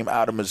school team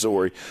out of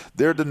Missouri.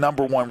 They're the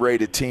number 1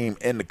 rated team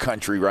in the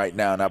country right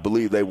now, and I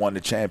believe they won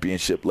the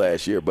championship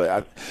last year.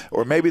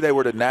 Or maybe they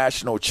were the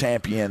national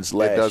champions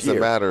last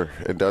year.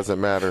 It doesn't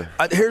matter.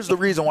 Here's the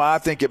reason why I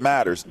think it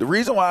matters. The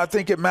reason why I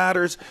think it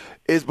matters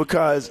is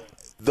because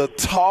the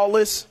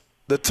tallest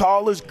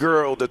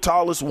girl, the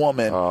tallest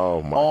woman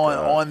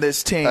on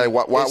this team is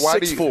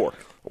 6'4".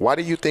 Why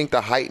do you think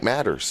the height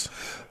matters?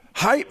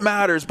 Height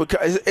matters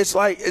because it's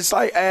like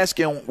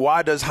asking,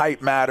 why does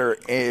height matter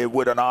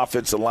with an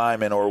offensive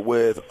lineman or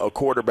with a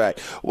quarterback?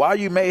 While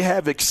you may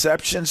have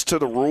exceptions to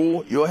the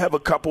rule, you'll have a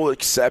couple of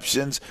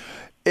exceptions.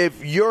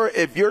 If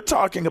you're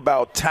talking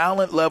about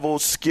talent level,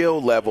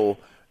 skill level,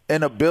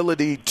 and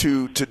ability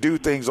to do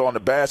things on the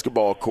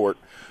basketball court,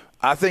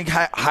 I think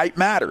height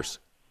matters.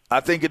 I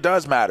think it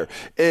does matter.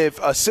 If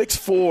a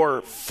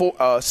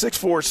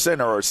 6'4"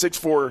 center or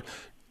 6'4"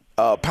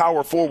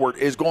 power forward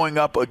is going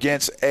up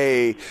against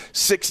a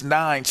 6'9",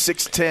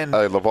 6'10",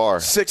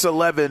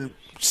 6'11"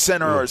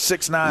 center or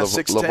 6'9",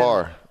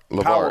 6'10"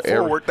 power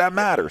forward, that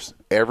matters.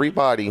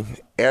 Everybody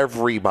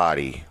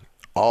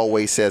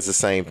always says the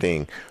same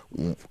thing.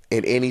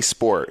 In any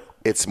sport,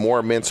 it's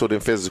more mental than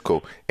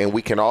physical, and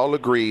we can all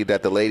agree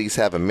that the ladies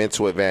have a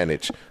mental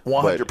advantage.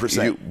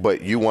 100%.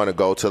 But you want to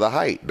go to the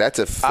height. That's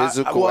a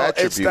physical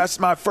attribute. That's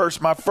my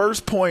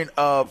first point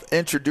of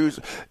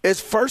introduce.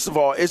 Is first of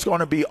all, it's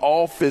going to be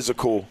all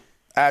physical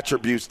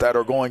attributes that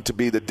are going to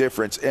be the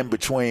difference in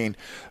between.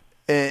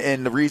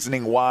 And the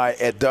reasoning why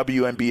a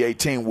WNBA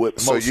team would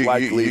most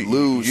likely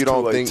lose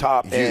to a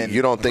top-end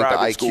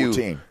private school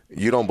team.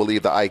 You don't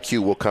believe the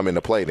IQ will come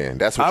into play then?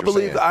 That's what you're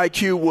saying. I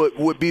believe the IQ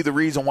would be the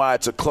reason why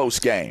it's a close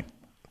game.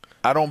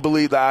 I don't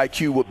believe the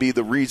IQ would be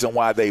the reason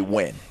why they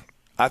win.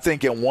 I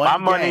think in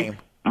one game.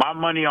 My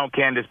money on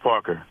Candace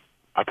Parker.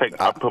 I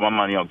put my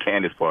money on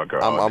Candace Parker.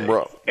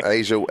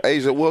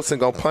 Asia Wilson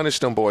going to punish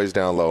them boys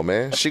down low,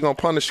 man. She going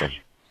to punish them.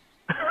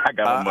 I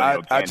got my money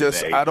on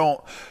Candace.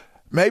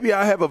 Maybe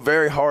I have a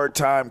very hard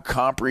time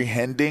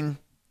comprehending,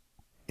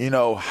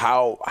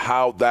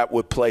 how that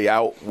would play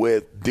out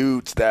with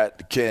dudes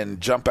that can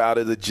jump out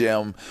of the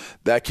gym,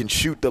 that can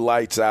shoot the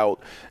lights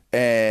out,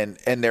 and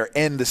they're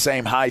in the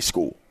same high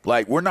school.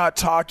 Like, we're not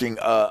talking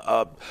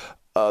a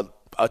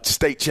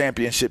state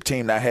championship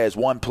team that has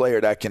one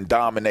player that can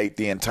dominate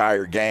the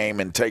entire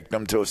game and take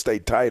them to a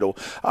state title.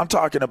 I'm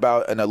talking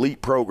about an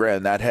elite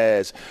program that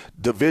has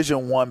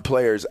Division I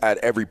players at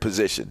every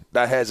position,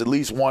 that has at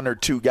least one or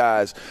two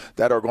guys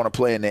that are going to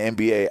play in the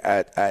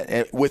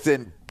NBA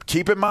within,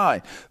 keep in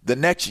mind, the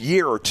next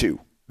year or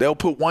two. They'll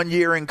put 1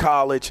 year in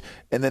college,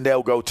 and then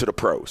they'll go to the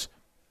pros.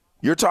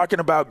 You're talking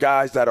about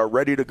guys that are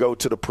ready to go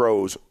to the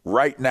pros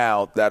right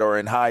now that are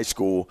in high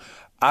school.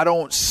 I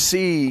don't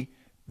see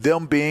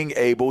them being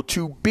able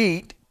to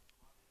beat.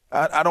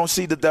 I don't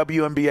see the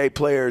WNBA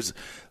players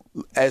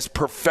as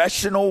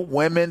professional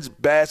women's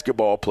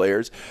basketball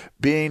players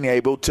being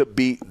able to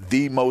beat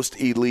the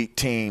most elite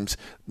teams,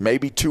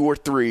 maybe 2 or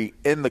 3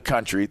 in the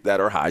country that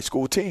are high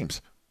school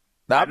teams.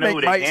 Now, it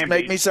might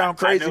make me sound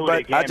crazy,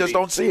 but I just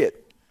don't see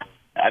it.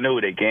 I know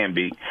who they can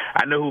beat.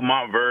 I know who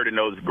Mount Verde and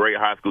those great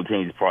high school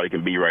teams probably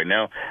can beat right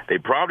now. They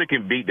probably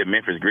can beat the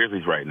Memphis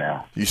Grizzlies right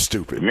now. You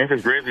stupid. The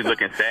Memphis Grizzlies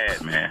looking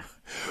sad, man.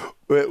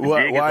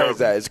 Why is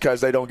that? It's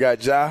because they don't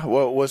got Ja?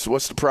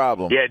 What's the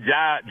problem? Yeah,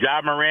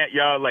 Ja Morant,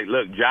 y'all.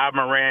 Look, Ja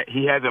Morant,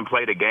 he hasn't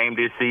played a game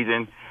this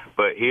season,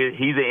 but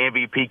he's an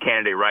MVP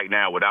candidate right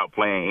now without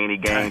playing any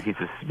games. He's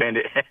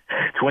suspended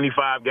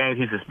 25 games.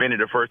 He suspended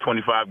the first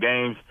 25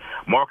 games.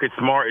 Marcus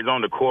Smart is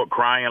on the court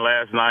crying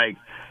last night.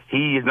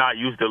 He is not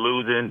used to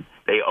losing.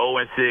 They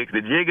 0-6.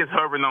 The jig is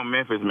hovering on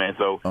Memphis, man.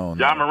 So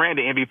Ja Morant,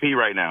 the MVP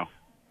right now.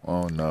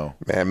 Oh no,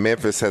 man!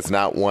 Memphis has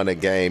not won a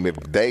game.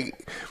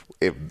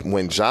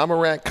 When Ja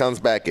Morant comes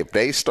back, if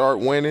they start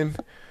winning,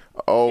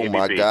 oh MVP.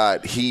 My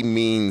God, he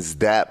means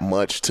that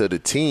much to the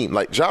team.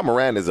 Like, Ja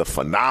Morant is a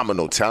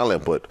phenomenal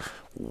talent, but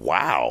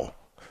wow,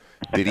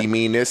 Did he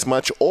mean this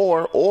much?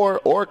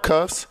 Or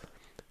Cuffs,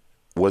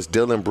 was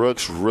Dylan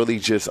Brooks really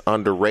just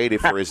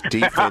underrated for his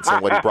defense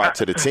and what he brought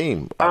to the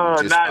team? Not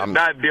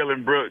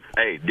Dylan Brooks.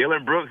 Hey,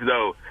 Dylan Brooks,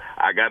 though,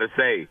 I got to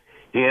say,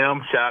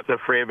 him, shout out to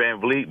Fred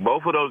VanVleet,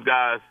 both of those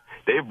guys,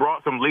 they've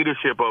brought some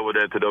leadership over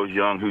there to those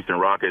young Houston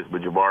Rockets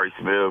with Jabari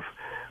Smith,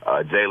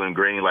 Jalen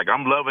Green. Like,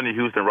 I'm loving the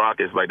Houston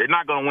Rockets. Like, they're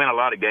not going to win a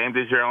lot of games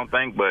this year, I don't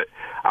think, but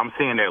I'm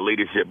seeing that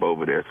leadership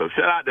over there. So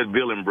shout out to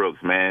Dylan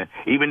Brooks, man.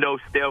 Even though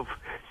Steph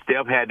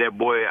had that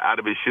boy out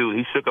of his shoes.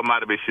 He shook him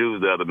out of his shoes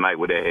the other night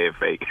with that head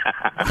fake.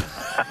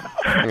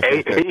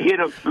 he hit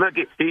him. Look,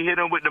 he hit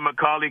him with the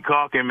Macaulay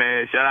Culkin,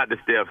 man. Shout out to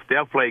Steph.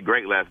 Steph played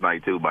great last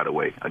night, too, by the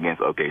way,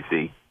 against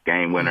OKC.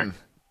 Game winner.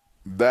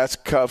 That's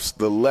Cuffs,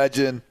 the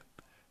legend.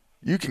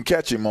 You can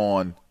catch him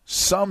on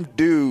Some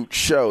Dude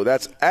Show.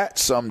 That's at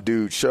Some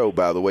Dude Show,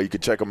 by the way. You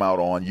can check him out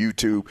on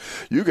YouTube.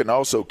 You can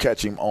also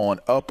catch him on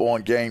Up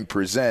On Game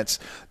Presents.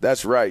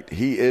 That's right.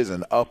 He is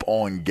an Up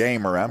On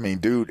Gamer. I mean,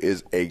 dude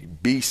is a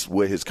beast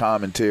with his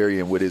commentary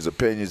and with his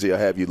opinions. He'll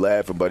have you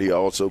laughing, but he'll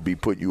also be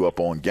putting you up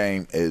on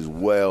game as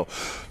well.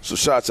 So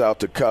shouts out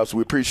to Cuffs.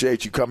 We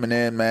appreciate you coming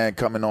in, man,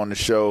 coming on the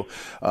show.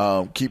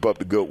 Keep up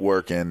the good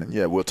work, and,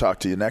 yeah, we'll talk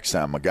to you next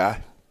time, my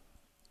guy.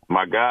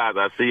 My guys,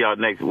 I'll see y'all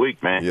next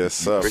week, man. Yes,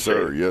 sir.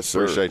 Yes,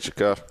 sir. Appreciate you,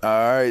 Cuff. All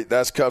right,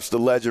 that's Cuffs, the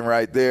legend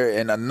right there.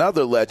 And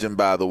another legend,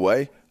 by the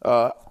way,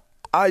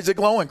 Isaac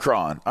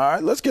Lowenkron. All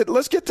right, let's get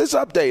this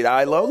update,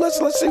 Ilo. Let's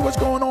see what's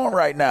going on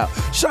right now.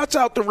 Shouts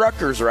out to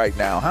Rutgers right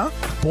now, huh?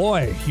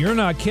 Boy, you're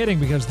not kidding,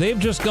 because they've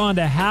just gone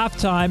to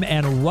halftime,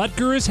 and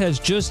Rutgers has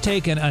just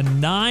taken a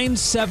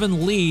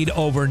 9-7 lead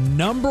over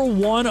number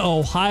 1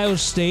 Ohio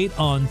State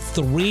on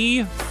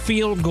 3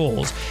 field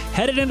goals.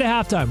 Headed into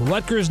halftime,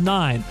 Rutgers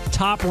 9,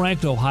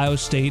 top-ranked Ohio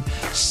State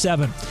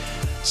 7.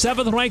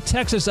 7th-ranked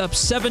Texas up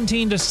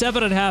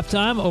 17-7 at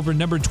halftime over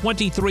number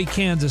 23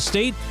 Kansas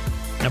State.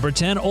 Number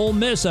 10, Ole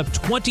Miss up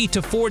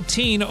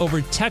 20-14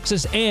 over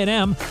Texas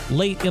A&M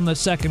late in the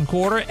second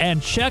quarter. And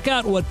check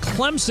out what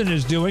Clemson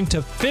is doing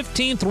to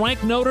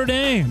 15th-ranked Notre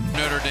Dame.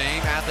 Notre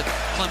Dame at the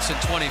Clemson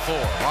 24.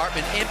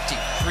 Hartman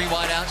empty. 3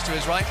 wideouts to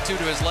his right, 2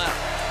 to his left.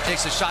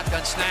 Takes a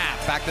shotgun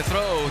snap. Back to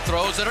throw.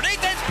 Throws underneath.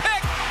 It's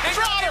picked. And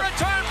Trotter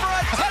return for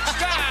a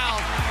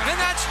touchdown. And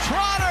that's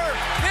Trotter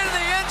into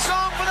the end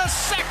zone for the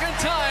second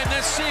time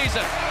this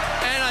season.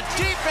 And a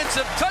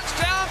defensive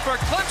touchdown for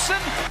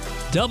Clemson.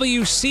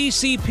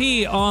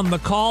 WCCP on the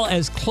call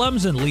as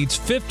Clemson leads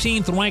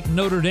 15th-ranked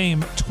Notre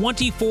Dame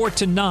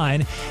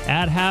 24-9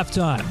 at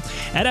halftime.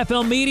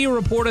 NFL media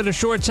reported a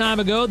short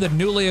time ago that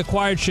newly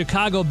acquired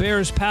Chicago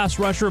Bears pass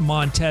rusher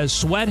Montez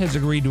Sweat has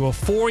agreed to a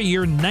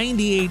 4-year,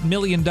 $98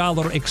 million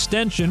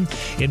extension.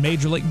 In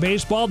Major League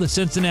Baseball, the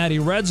Cincinnati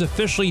Reds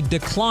officially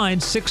declined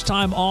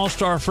 6-time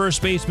All-Star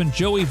first baseman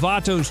Joey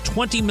Votto's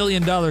 $20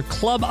 million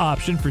club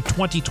option for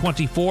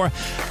 2024,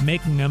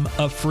 making him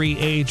a free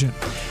agent.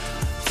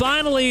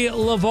 Finally,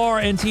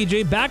 LeVar and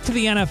TJ, back to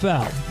the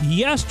NFL.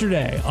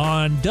 Yesterday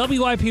on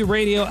WIP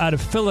Radio out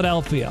of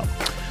Philadelphia,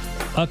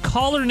 a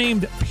caller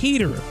named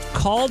Peter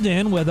called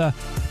in with a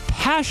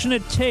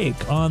passionate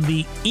take on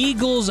the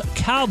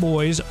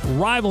Eagles-Cowboys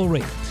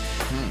rivalry.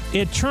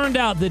 It turned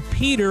out that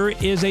Peter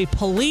is a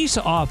police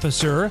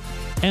officer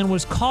and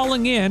was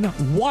calling in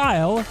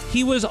while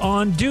he was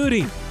on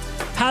duty.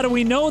 How do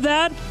we know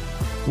that?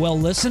 Well,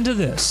 listen to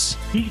this.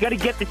 He's got to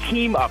get the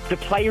team up, the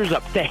players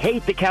up, to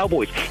hate the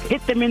Cowboys.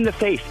 Hit them in the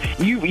face.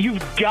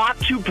 You've got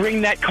to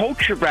bring that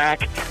culture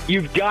back.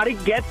 You've got to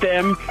get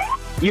them.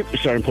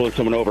 Sorry, I'm pulling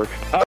someone over.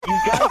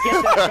 You've got to get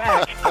them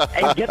back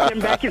and get them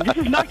back in. This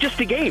is not just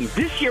a game.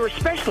 This year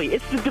especially,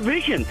 it's the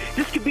division.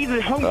 This could be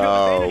the home field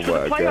advantage for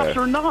the playoffs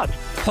or not.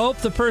 Hope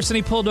the person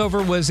he pulled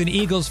over was an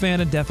Eagles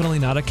fan and definitely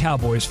not a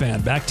Cowboys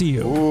fan. Back to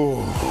you. Ooh,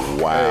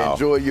 wow. Hey,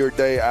 enjoy your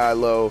day,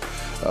 Ilo.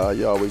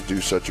 You always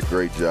do such a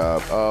great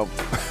job.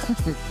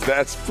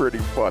 That's pretty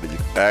funny.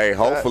 Hey,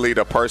 hopefully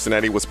the person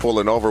that he was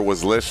pulling over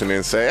was listening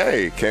and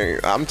say, hey,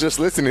 I'm just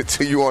listening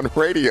to you on the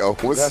radio.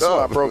 What's That's up?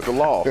 Why I broke the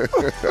law.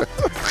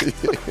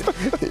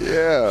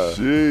 Yeah.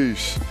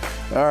 Sheesh.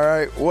 All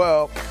right.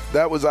 Well,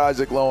 that was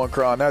Isaac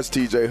Lowenkron. That's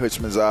TJ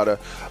Houshmandzadeh.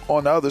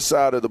 On the other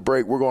side of the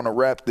break, we're going to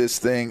wrap this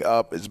thing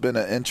up. It's been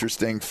an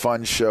interesting,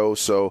 fun show.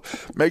 So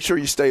make sure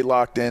you stay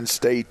locked in.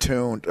 Stay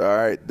tuned. All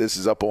right. This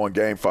is Up On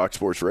Game, Fox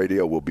Sports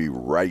Radio. We'll be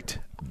right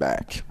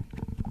back.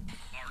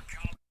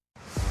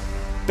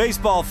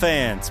 Baseball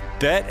fans,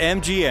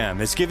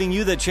 BetMGM is giving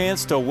you the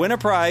chance to win a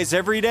prize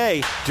every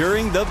day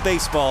during the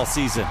baseball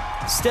season.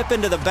 Step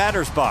into the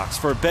batter's box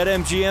for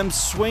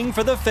BetMGM's Swing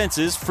for the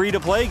Fences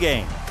free-to-play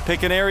game.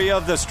 Pick an area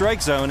of the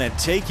strike zone and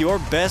take your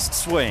best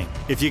swing.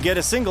 If you get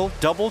a single,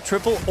 double,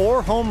 triple,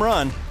 or home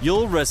run,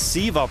 you'll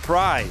receive a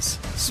prize.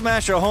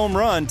 Smash a home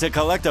run to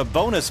collect a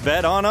bonus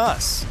bet on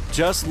us.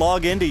 Just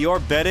log into your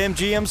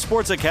BetMGM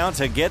sports account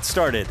to get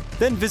started.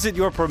 Then visit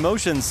your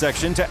promotions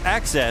section to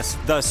access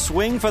the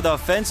Swing for the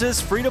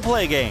Fences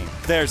free-to-play game.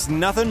 There's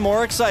nothing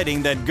more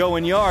exciting than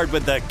going yard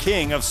with the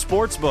king of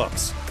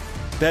sportsbooks.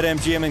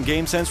 BetMGM and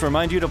GameSense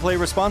remind you to play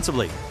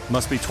responsibly.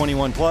 Must be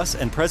 21 plus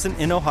and present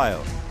in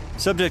Ohio.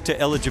 Subject to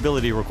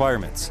eligibility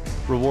requirements.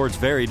 Rewards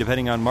vary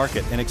depending on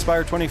market and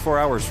expire 24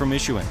 hours from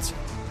issuance.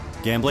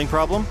 Gambling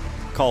problem?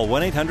 Call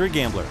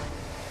 1-800-GAMBLER.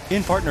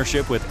 In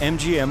partnership with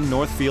MGM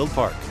Northfield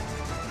Park.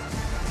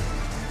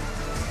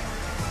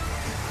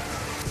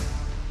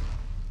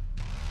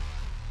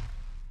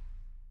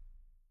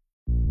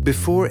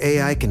 Before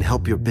AI can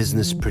help your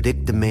business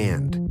predict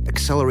demand,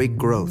 accelerate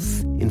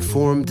growth,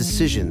 inform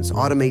decisions,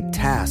 automate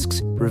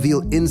tasks,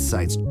 reveal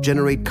insights,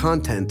 generate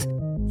content,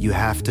 you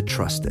have to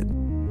trust it.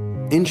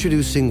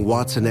 Introducing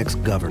watsonx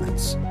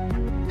Governance,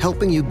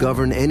 helping you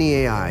govern any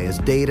AI as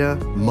data,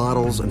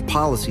 models, and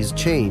policies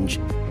change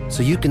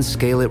so you can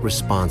scale it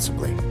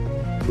responsibly.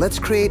 Let's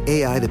create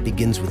AI that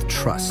begins with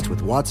trust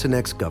with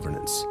watsonx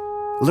Governance.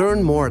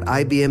 Learn more at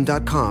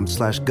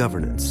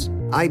ibm.com/governance.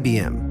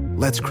 IBM,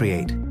 let's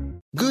create.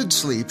 Good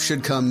sleep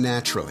should come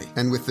naturally,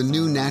 and with the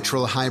new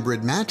Natural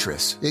Hybrid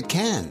mattress, it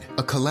can.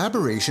 A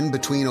collaboration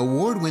between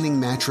award-winning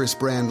mattress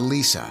brand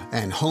Leesa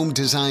and home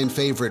design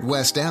favorite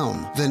West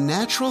Elm, the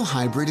Natural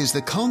Hybrid is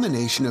the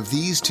culmination of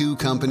these two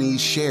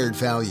companies' shared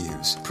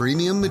values: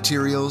 premium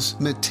materials,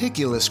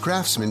 meticulous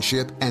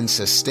craftsmanship, and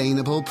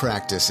sustainable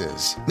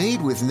practices.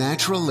 Made with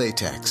natural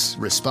latex,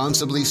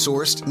 responsibly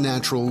sourced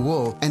natural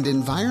wool, and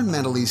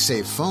environmentally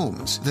safe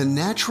foams, the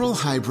Natural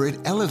Hybrid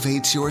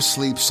elevates your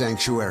sleep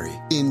sanctuary,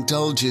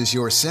 indulges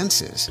your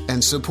senses,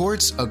 and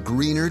supports a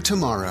greener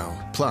tomorrow.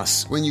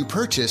 Plus, when you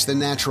purchase the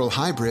Natural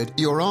Hybrid,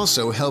 you're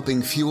also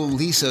helping fuel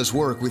Leesa's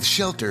work with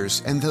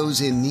shelters and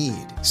those in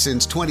need.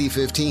 Since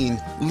 2015,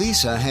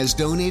 Leesa has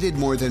donated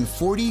more than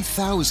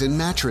 40,000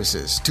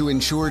 mattresses to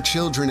ensure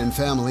children and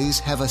families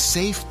have a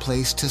safe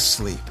place to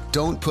sleep.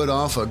 Don't put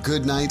off a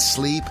good night's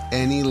sleep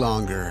any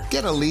longer.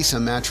 Get a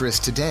Leesa mattress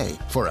today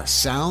for a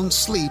sound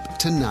sleep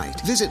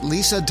tonight. Visit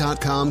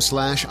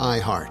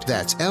leesa.com/iHeart.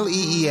 That's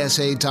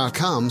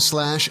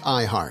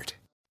LEESA.com/iHeart.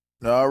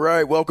 All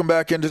right, welcome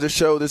back into the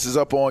show. This is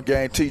Up On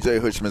Game. TJ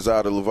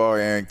Houshmandzadeh, LeVar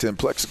Arrington.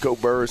 Plexico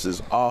Burris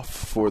is off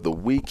for the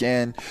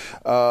weekend.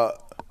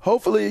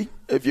 Hopefully,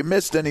 if you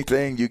missed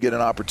anything, you get an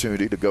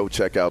opportunity to go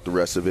check out the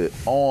rest of it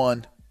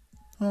on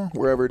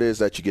wherever it is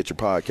that you get your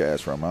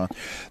podcast from.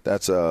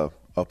 That's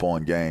Up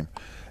On Game.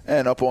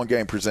 And Up On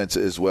Game presents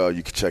it as well.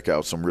 You can check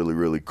out some really,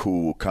 really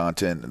cool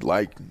content.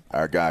 Like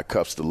our guy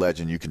Cuffs the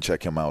Legend, you can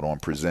check him out on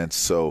Presents.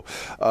 So,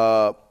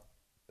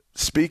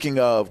 speaking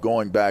of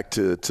going back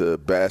to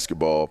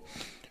basketball,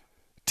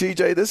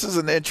 TJ, this is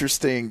an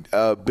interesting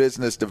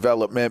business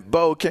development.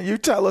 Bo, can you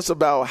tell us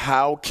about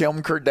how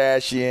Kim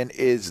Kardashian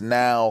is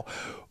now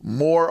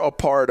more a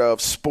part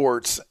of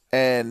sports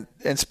and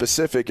in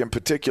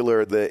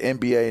particular, the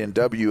NBA and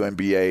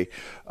WNBA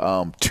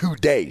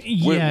today?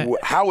 Yeah.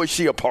 How is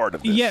she a part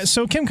of this? Yeah,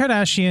 so Kim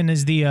Kardashian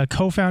is the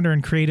co-founder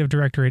and creative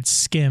director at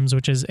Skims,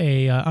 which is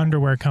a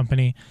underwear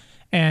company.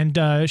 And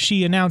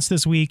she announced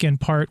this week, in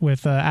part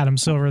with Adam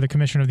Silver, the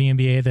commissioner of the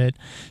NBA, that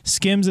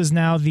Skims is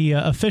now the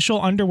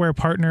official underwear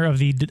partner of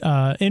the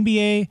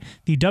NBA,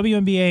 the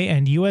WNBA,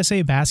 and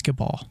USA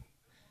Basketball.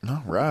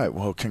 All right.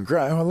 Well,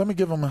 congrats. Well, let me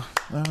give them.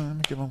 There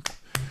you go.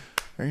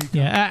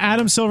 Yeah,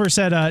 Adam Silver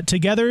said,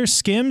 together,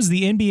 Skims,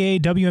 the NBA,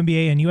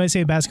 WNBA, and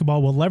USA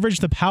Basketball will leverage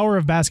the power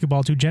of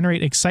basketball to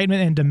generate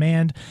excitement and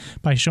demand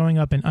by showing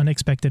up in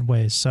unexpected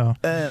ways. So,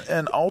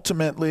 and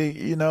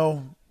ultimately,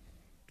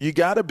 you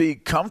got to be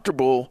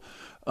comfortable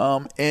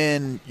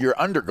in your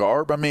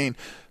undergarb. I mean,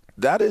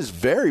 that is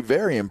very,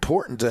 very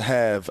important to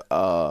have,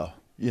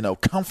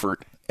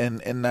 comfort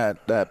in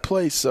that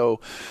place. So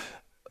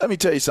let me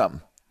tell you something.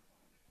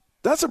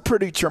 That's a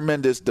pretty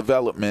tremendous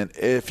development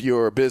if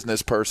you're a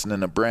business person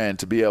and a brand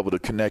to be able to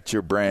connect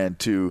your brand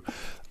to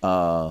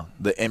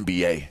the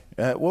NBA.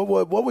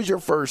 What was your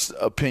first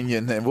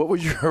opinion and what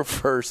was your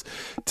first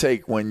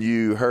take when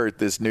you heard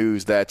this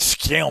news that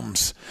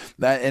Skims,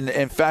 and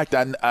in fact,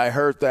 I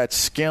heard that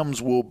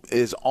Skims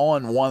is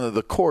on one of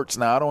the courts.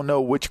 Now, I don't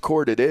know which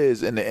court it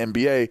is in the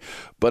NBA,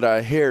 but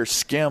I hear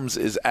Skims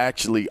is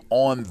actually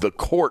on the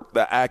court,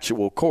 the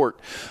actual court,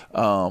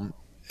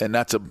 and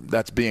that's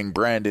being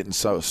branded, and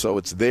so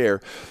it's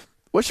there.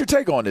 What's your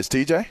take on this,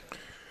 TJ?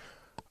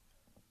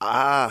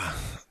 I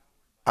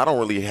don't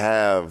really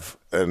have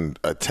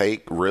a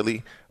take,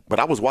 really,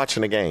 but I was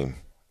watching the game.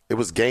 It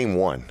was game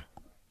one,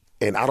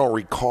 and I don't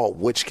recall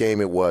which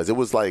game it was. It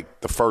was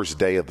like the first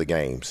day of the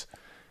games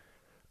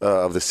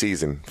of the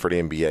season for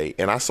the NBA,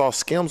 and I saw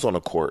Skims on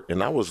the court,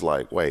 and I was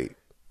like, wait,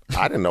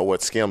 I didn't know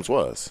what Skims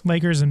was.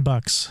 Lakers and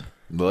Bucks.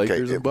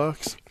 And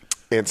Bucks.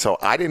 And so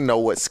I didn't know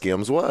what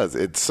Skims was.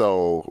 And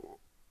so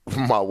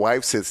my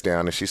wife sits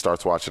down, and she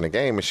starts watching the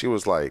game, and she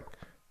was like,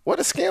 what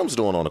is Skims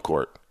doing on the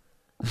court?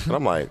 And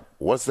I'm like,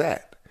 what's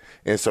that?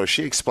 And so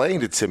she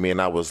explained it to me,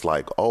 and I was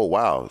like, oh,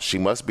 wow, she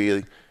must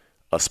be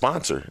a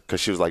sponsor, because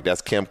she was like,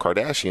 that's Kim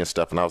Kardashian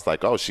stuff. And I was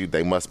like, oh,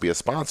 they must be a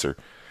sponsor.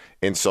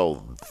 And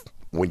so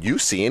when you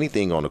see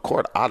anything on the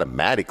court,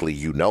 automatically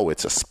you know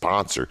it's a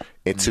sponsor.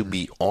 And to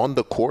be on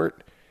the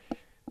court,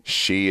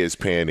 she is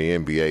paying the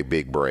NBA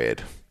big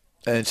bread.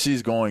 And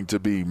she's going to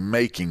be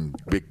making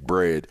big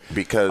bread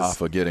because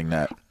for getting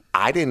that.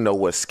 I didn't know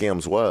what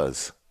Skims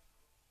was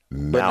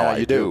Now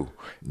I do.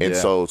 And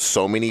Yeah.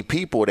 so many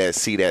people that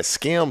see that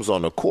Skims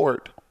on the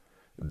court,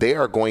 they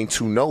are going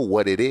to know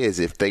what it is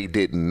if they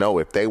didn't know,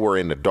 if they were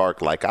in the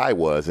dark like I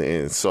was.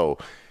 And so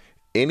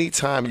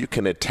anytime you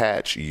can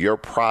attach your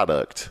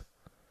product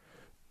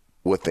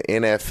with the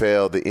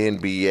NFL, the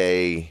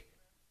NBA,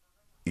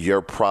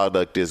 your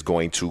product is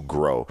going to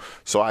grow.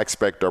 So I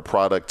expect our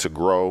product to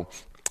grow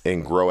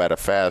and grow at a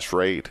fast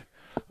rate.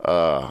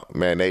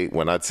 Man,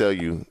 when I tell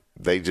you,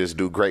 they just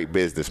do great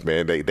business,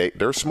 man.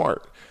 They're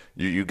smart.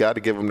 You got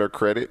to give them their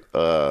credit.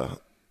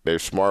 They're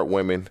smart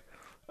women.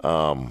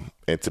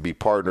 And to be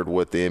partnered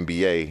with the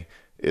NBA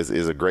is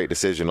a great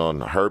decision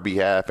on her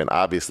behalf, and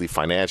obviously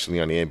financially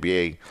on the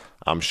NBA,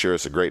 I'm sure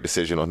it's a great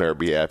decision on their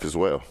behalf as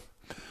well.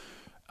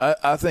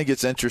 I think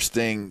it's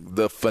interesting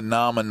the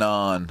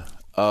phenomenon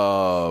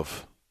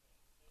of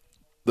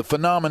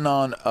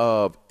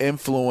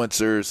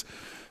influencers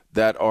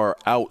that are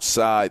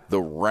outside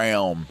the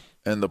realm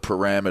and the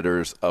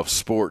parameters of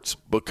sports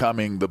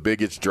becoming the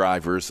biggest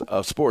drivers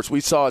of sports. We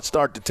saw it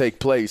start to take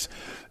place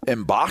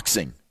in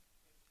boxing.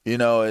 You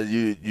know,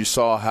 you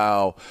saw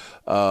how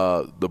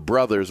the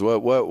brothers,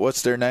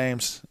 what's their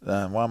names?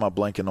 Why am I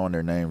blanking on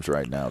their names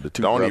right now?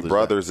 The only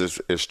brothers is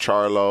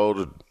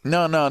Charlo.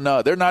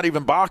 No. They're not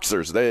even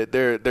boxers. They're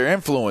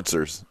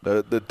influencers.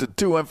 The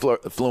two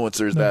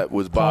influencers that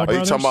was boxing. Are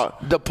you talking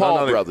about the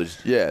Paul brothers?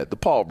 Yeah, the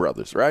Paul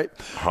brothers, right?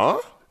 Huh?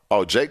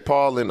 Oh, Jake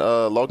Paul and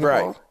Logan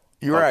Paul?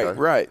 You're Okay.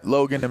 right.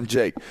 Logan and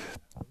Jake.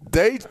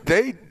 They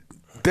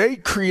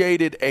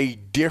created a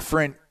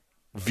different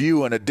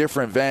view and a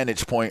different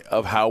vantage point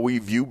of how we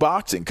view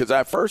boxing. Because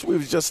at first we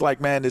was just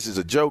like, man, this is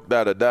a joke,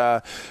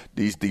 da-da-da.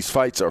 These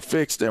fights are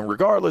fixed. And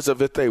regardless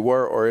of if they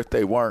were or if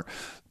they weren't,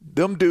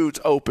 them dudes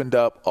opened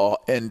up an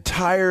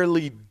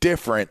entirely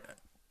different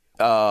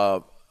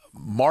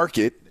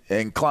market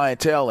and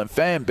clientele and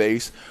fan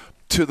base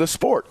to the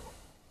sport.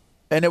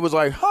 And it was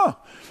like,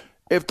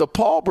 if the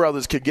Paul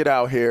brothers could get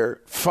out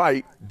here,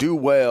 fight, do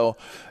well,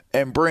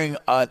 and bring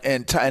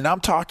and I'm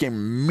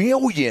talking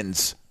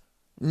millions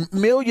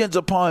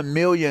upon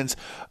millions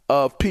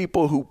of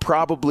people who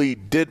probably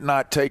did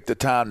not take the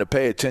time to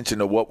pay attention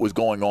to what was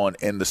going on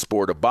in the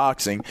sport of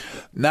boxing,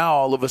 now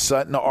all of a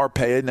sudden are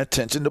paying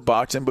attention to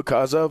boxing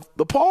because of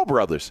the Paul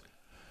brothers.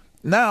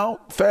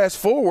 Now, fast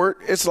forward,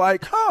 it's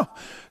like,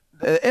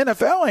 the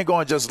NFL ain't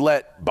going to just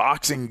let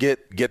boxing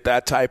get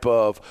that type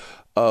of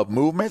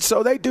movement,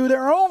 so they do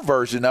their own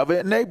version of it,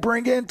 and they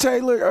bring in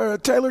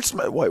Taylor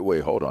Smith.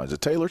 Wait, hold on. Is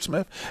it Taylor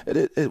Smith?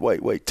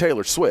 Wait,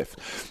 Taylor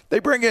Swift. They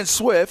bring in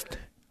Swift,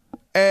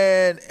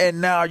 and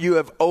now you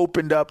have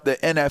opened up the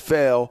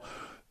NFL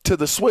to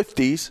the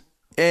Swifties,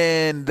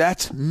 and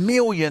that's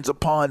millions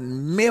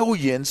upon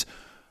millions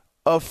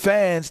of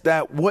fans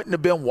that wouldn't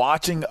have been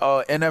watching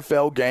an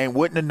NFL game,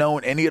 wouldn't have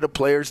known any of the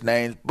players'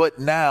 names, but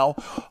now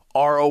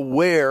are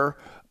aware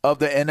of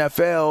the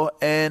NFL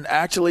and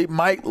actually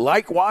might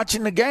like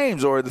watching the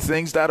games or the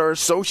things that are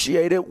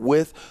associated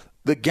with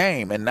the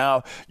game. And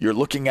now you're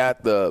looking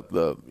at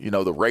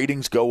the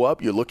ratings go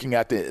up. You're looking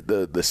at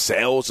the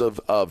sales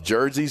of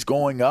jerseys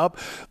going up.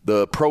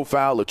 The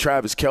profile of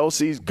Travis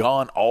Kelce's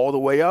gone all the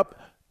way up.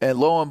 And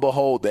lo and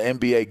behold, the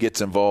NBA gets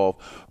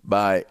involved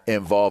by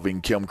involving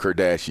Kim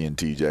Kardashian,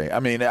 TJ. I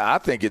mean, I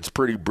think it's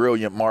pretty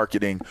brilliant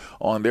marketing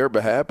on their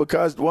behalf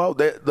because, well,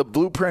 the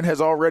blueprint has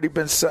already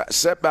been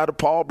set by the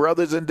Paul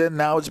brothers, and then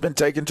now it's been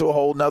taken to a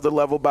whole nother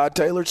level by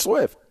Taylor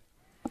Swift.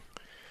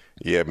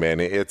 Yeah, man,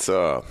 it's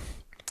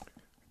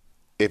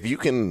if you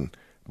can,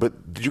 but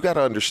you got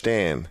to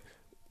understand,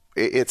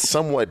 it's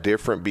somewhat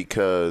different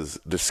because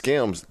the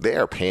Skims, they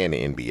are paying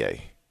the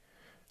NBA.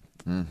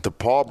 The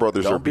Paul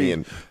brothers are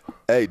being.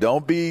 Hey,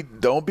 don't be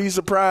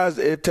surprised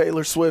if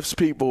Taylor Swift's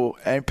people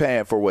ain't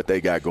paying for what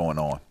they got going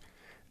on.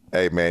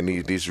 Hey, man,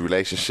 these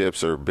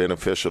relationships are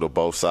beneficial to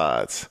both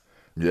sides.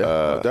 Yeah,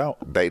 no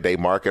doubt. They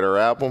market her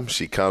album.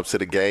 She comes to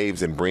the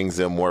games and brings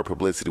them more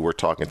publicity. We're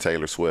talking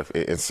Taylor Swift.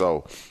 And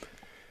so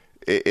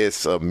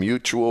it's a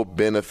mutual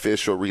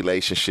beneficial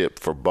relationship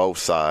for both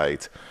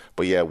sides.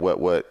 But, yeah,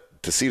 what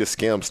to see the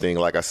Skims thing,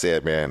 like I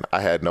said, man,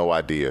 I had no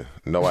idea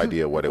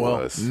what it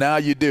was. Now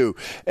you do.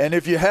 And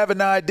if you have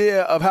an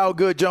idea of how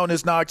good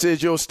Jonas Knox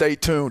is, you'll stay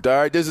tuned. All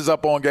right, this is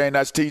Up On Game.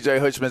 That's TJ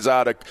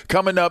Houshmandzadeh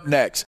coming up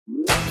next.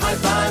 High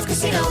Five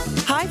Casino.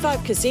 High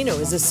Five Casino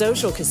is a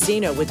social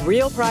casino with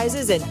real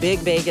prizes and big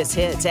Vegas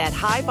hits at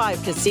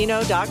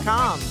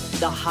highfivecasino.com.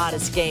 The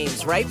hottest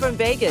games right from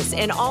Vegas,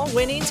 and all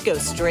winnings go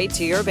straight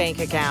to your bank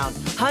account.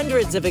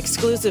 Hundreds of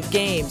exclusive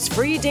games,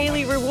 free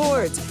daily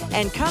rewards,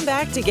 and come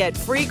back to get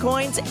free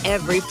coins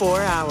every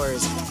 4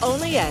 hours.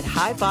 Only at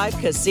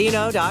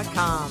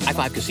highfivecasino.com. High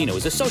Five Casino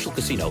is a social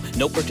casino.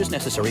 No purchase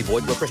necessary.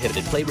 Void where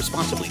prohibited. Play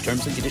responsibly.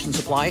 Terms and conditions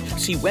apply.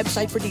 See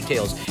website for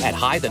details at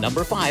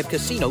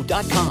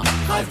high5casino.com.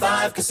 High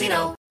Five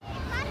Casino.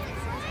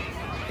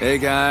 Hey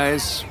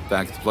guys,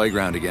 back at the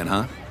playground again,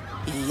 huh?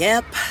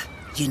 Yep.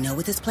 You know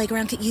what this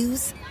playground could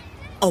use?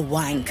 A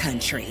wine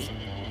country.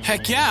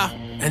 Heck yeah,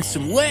 and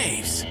some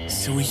waves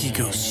so we could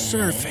go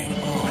surfing.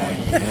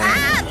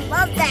 Ah,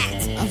 love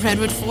that. A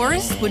redwood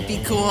forest would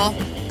be cool.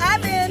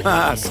 I'm in.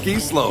 Ah, ski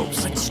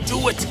slopes. Let's do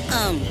it.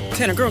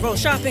 Can a girl go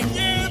shopping?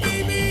 Yeah,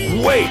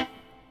 baby. Wait.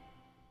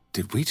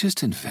 Did we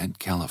just invent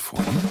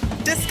California?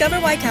 Discover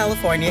why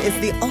California is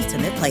the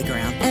ultimate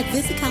playground at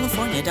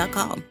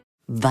visitcalifornia.com.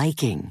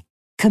 Viking,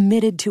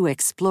 committed to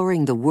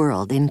exploring the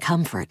world in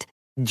comfort.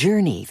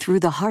 Journey through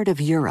the heart of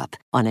Europe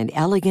on an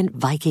elegant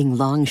Viking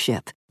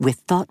longship with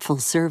thoughtful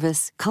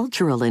service,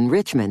 cultural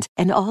enrichment,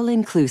 and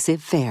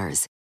all-inclusive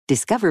fares.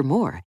 Discover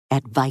more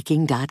at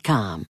Viking.com.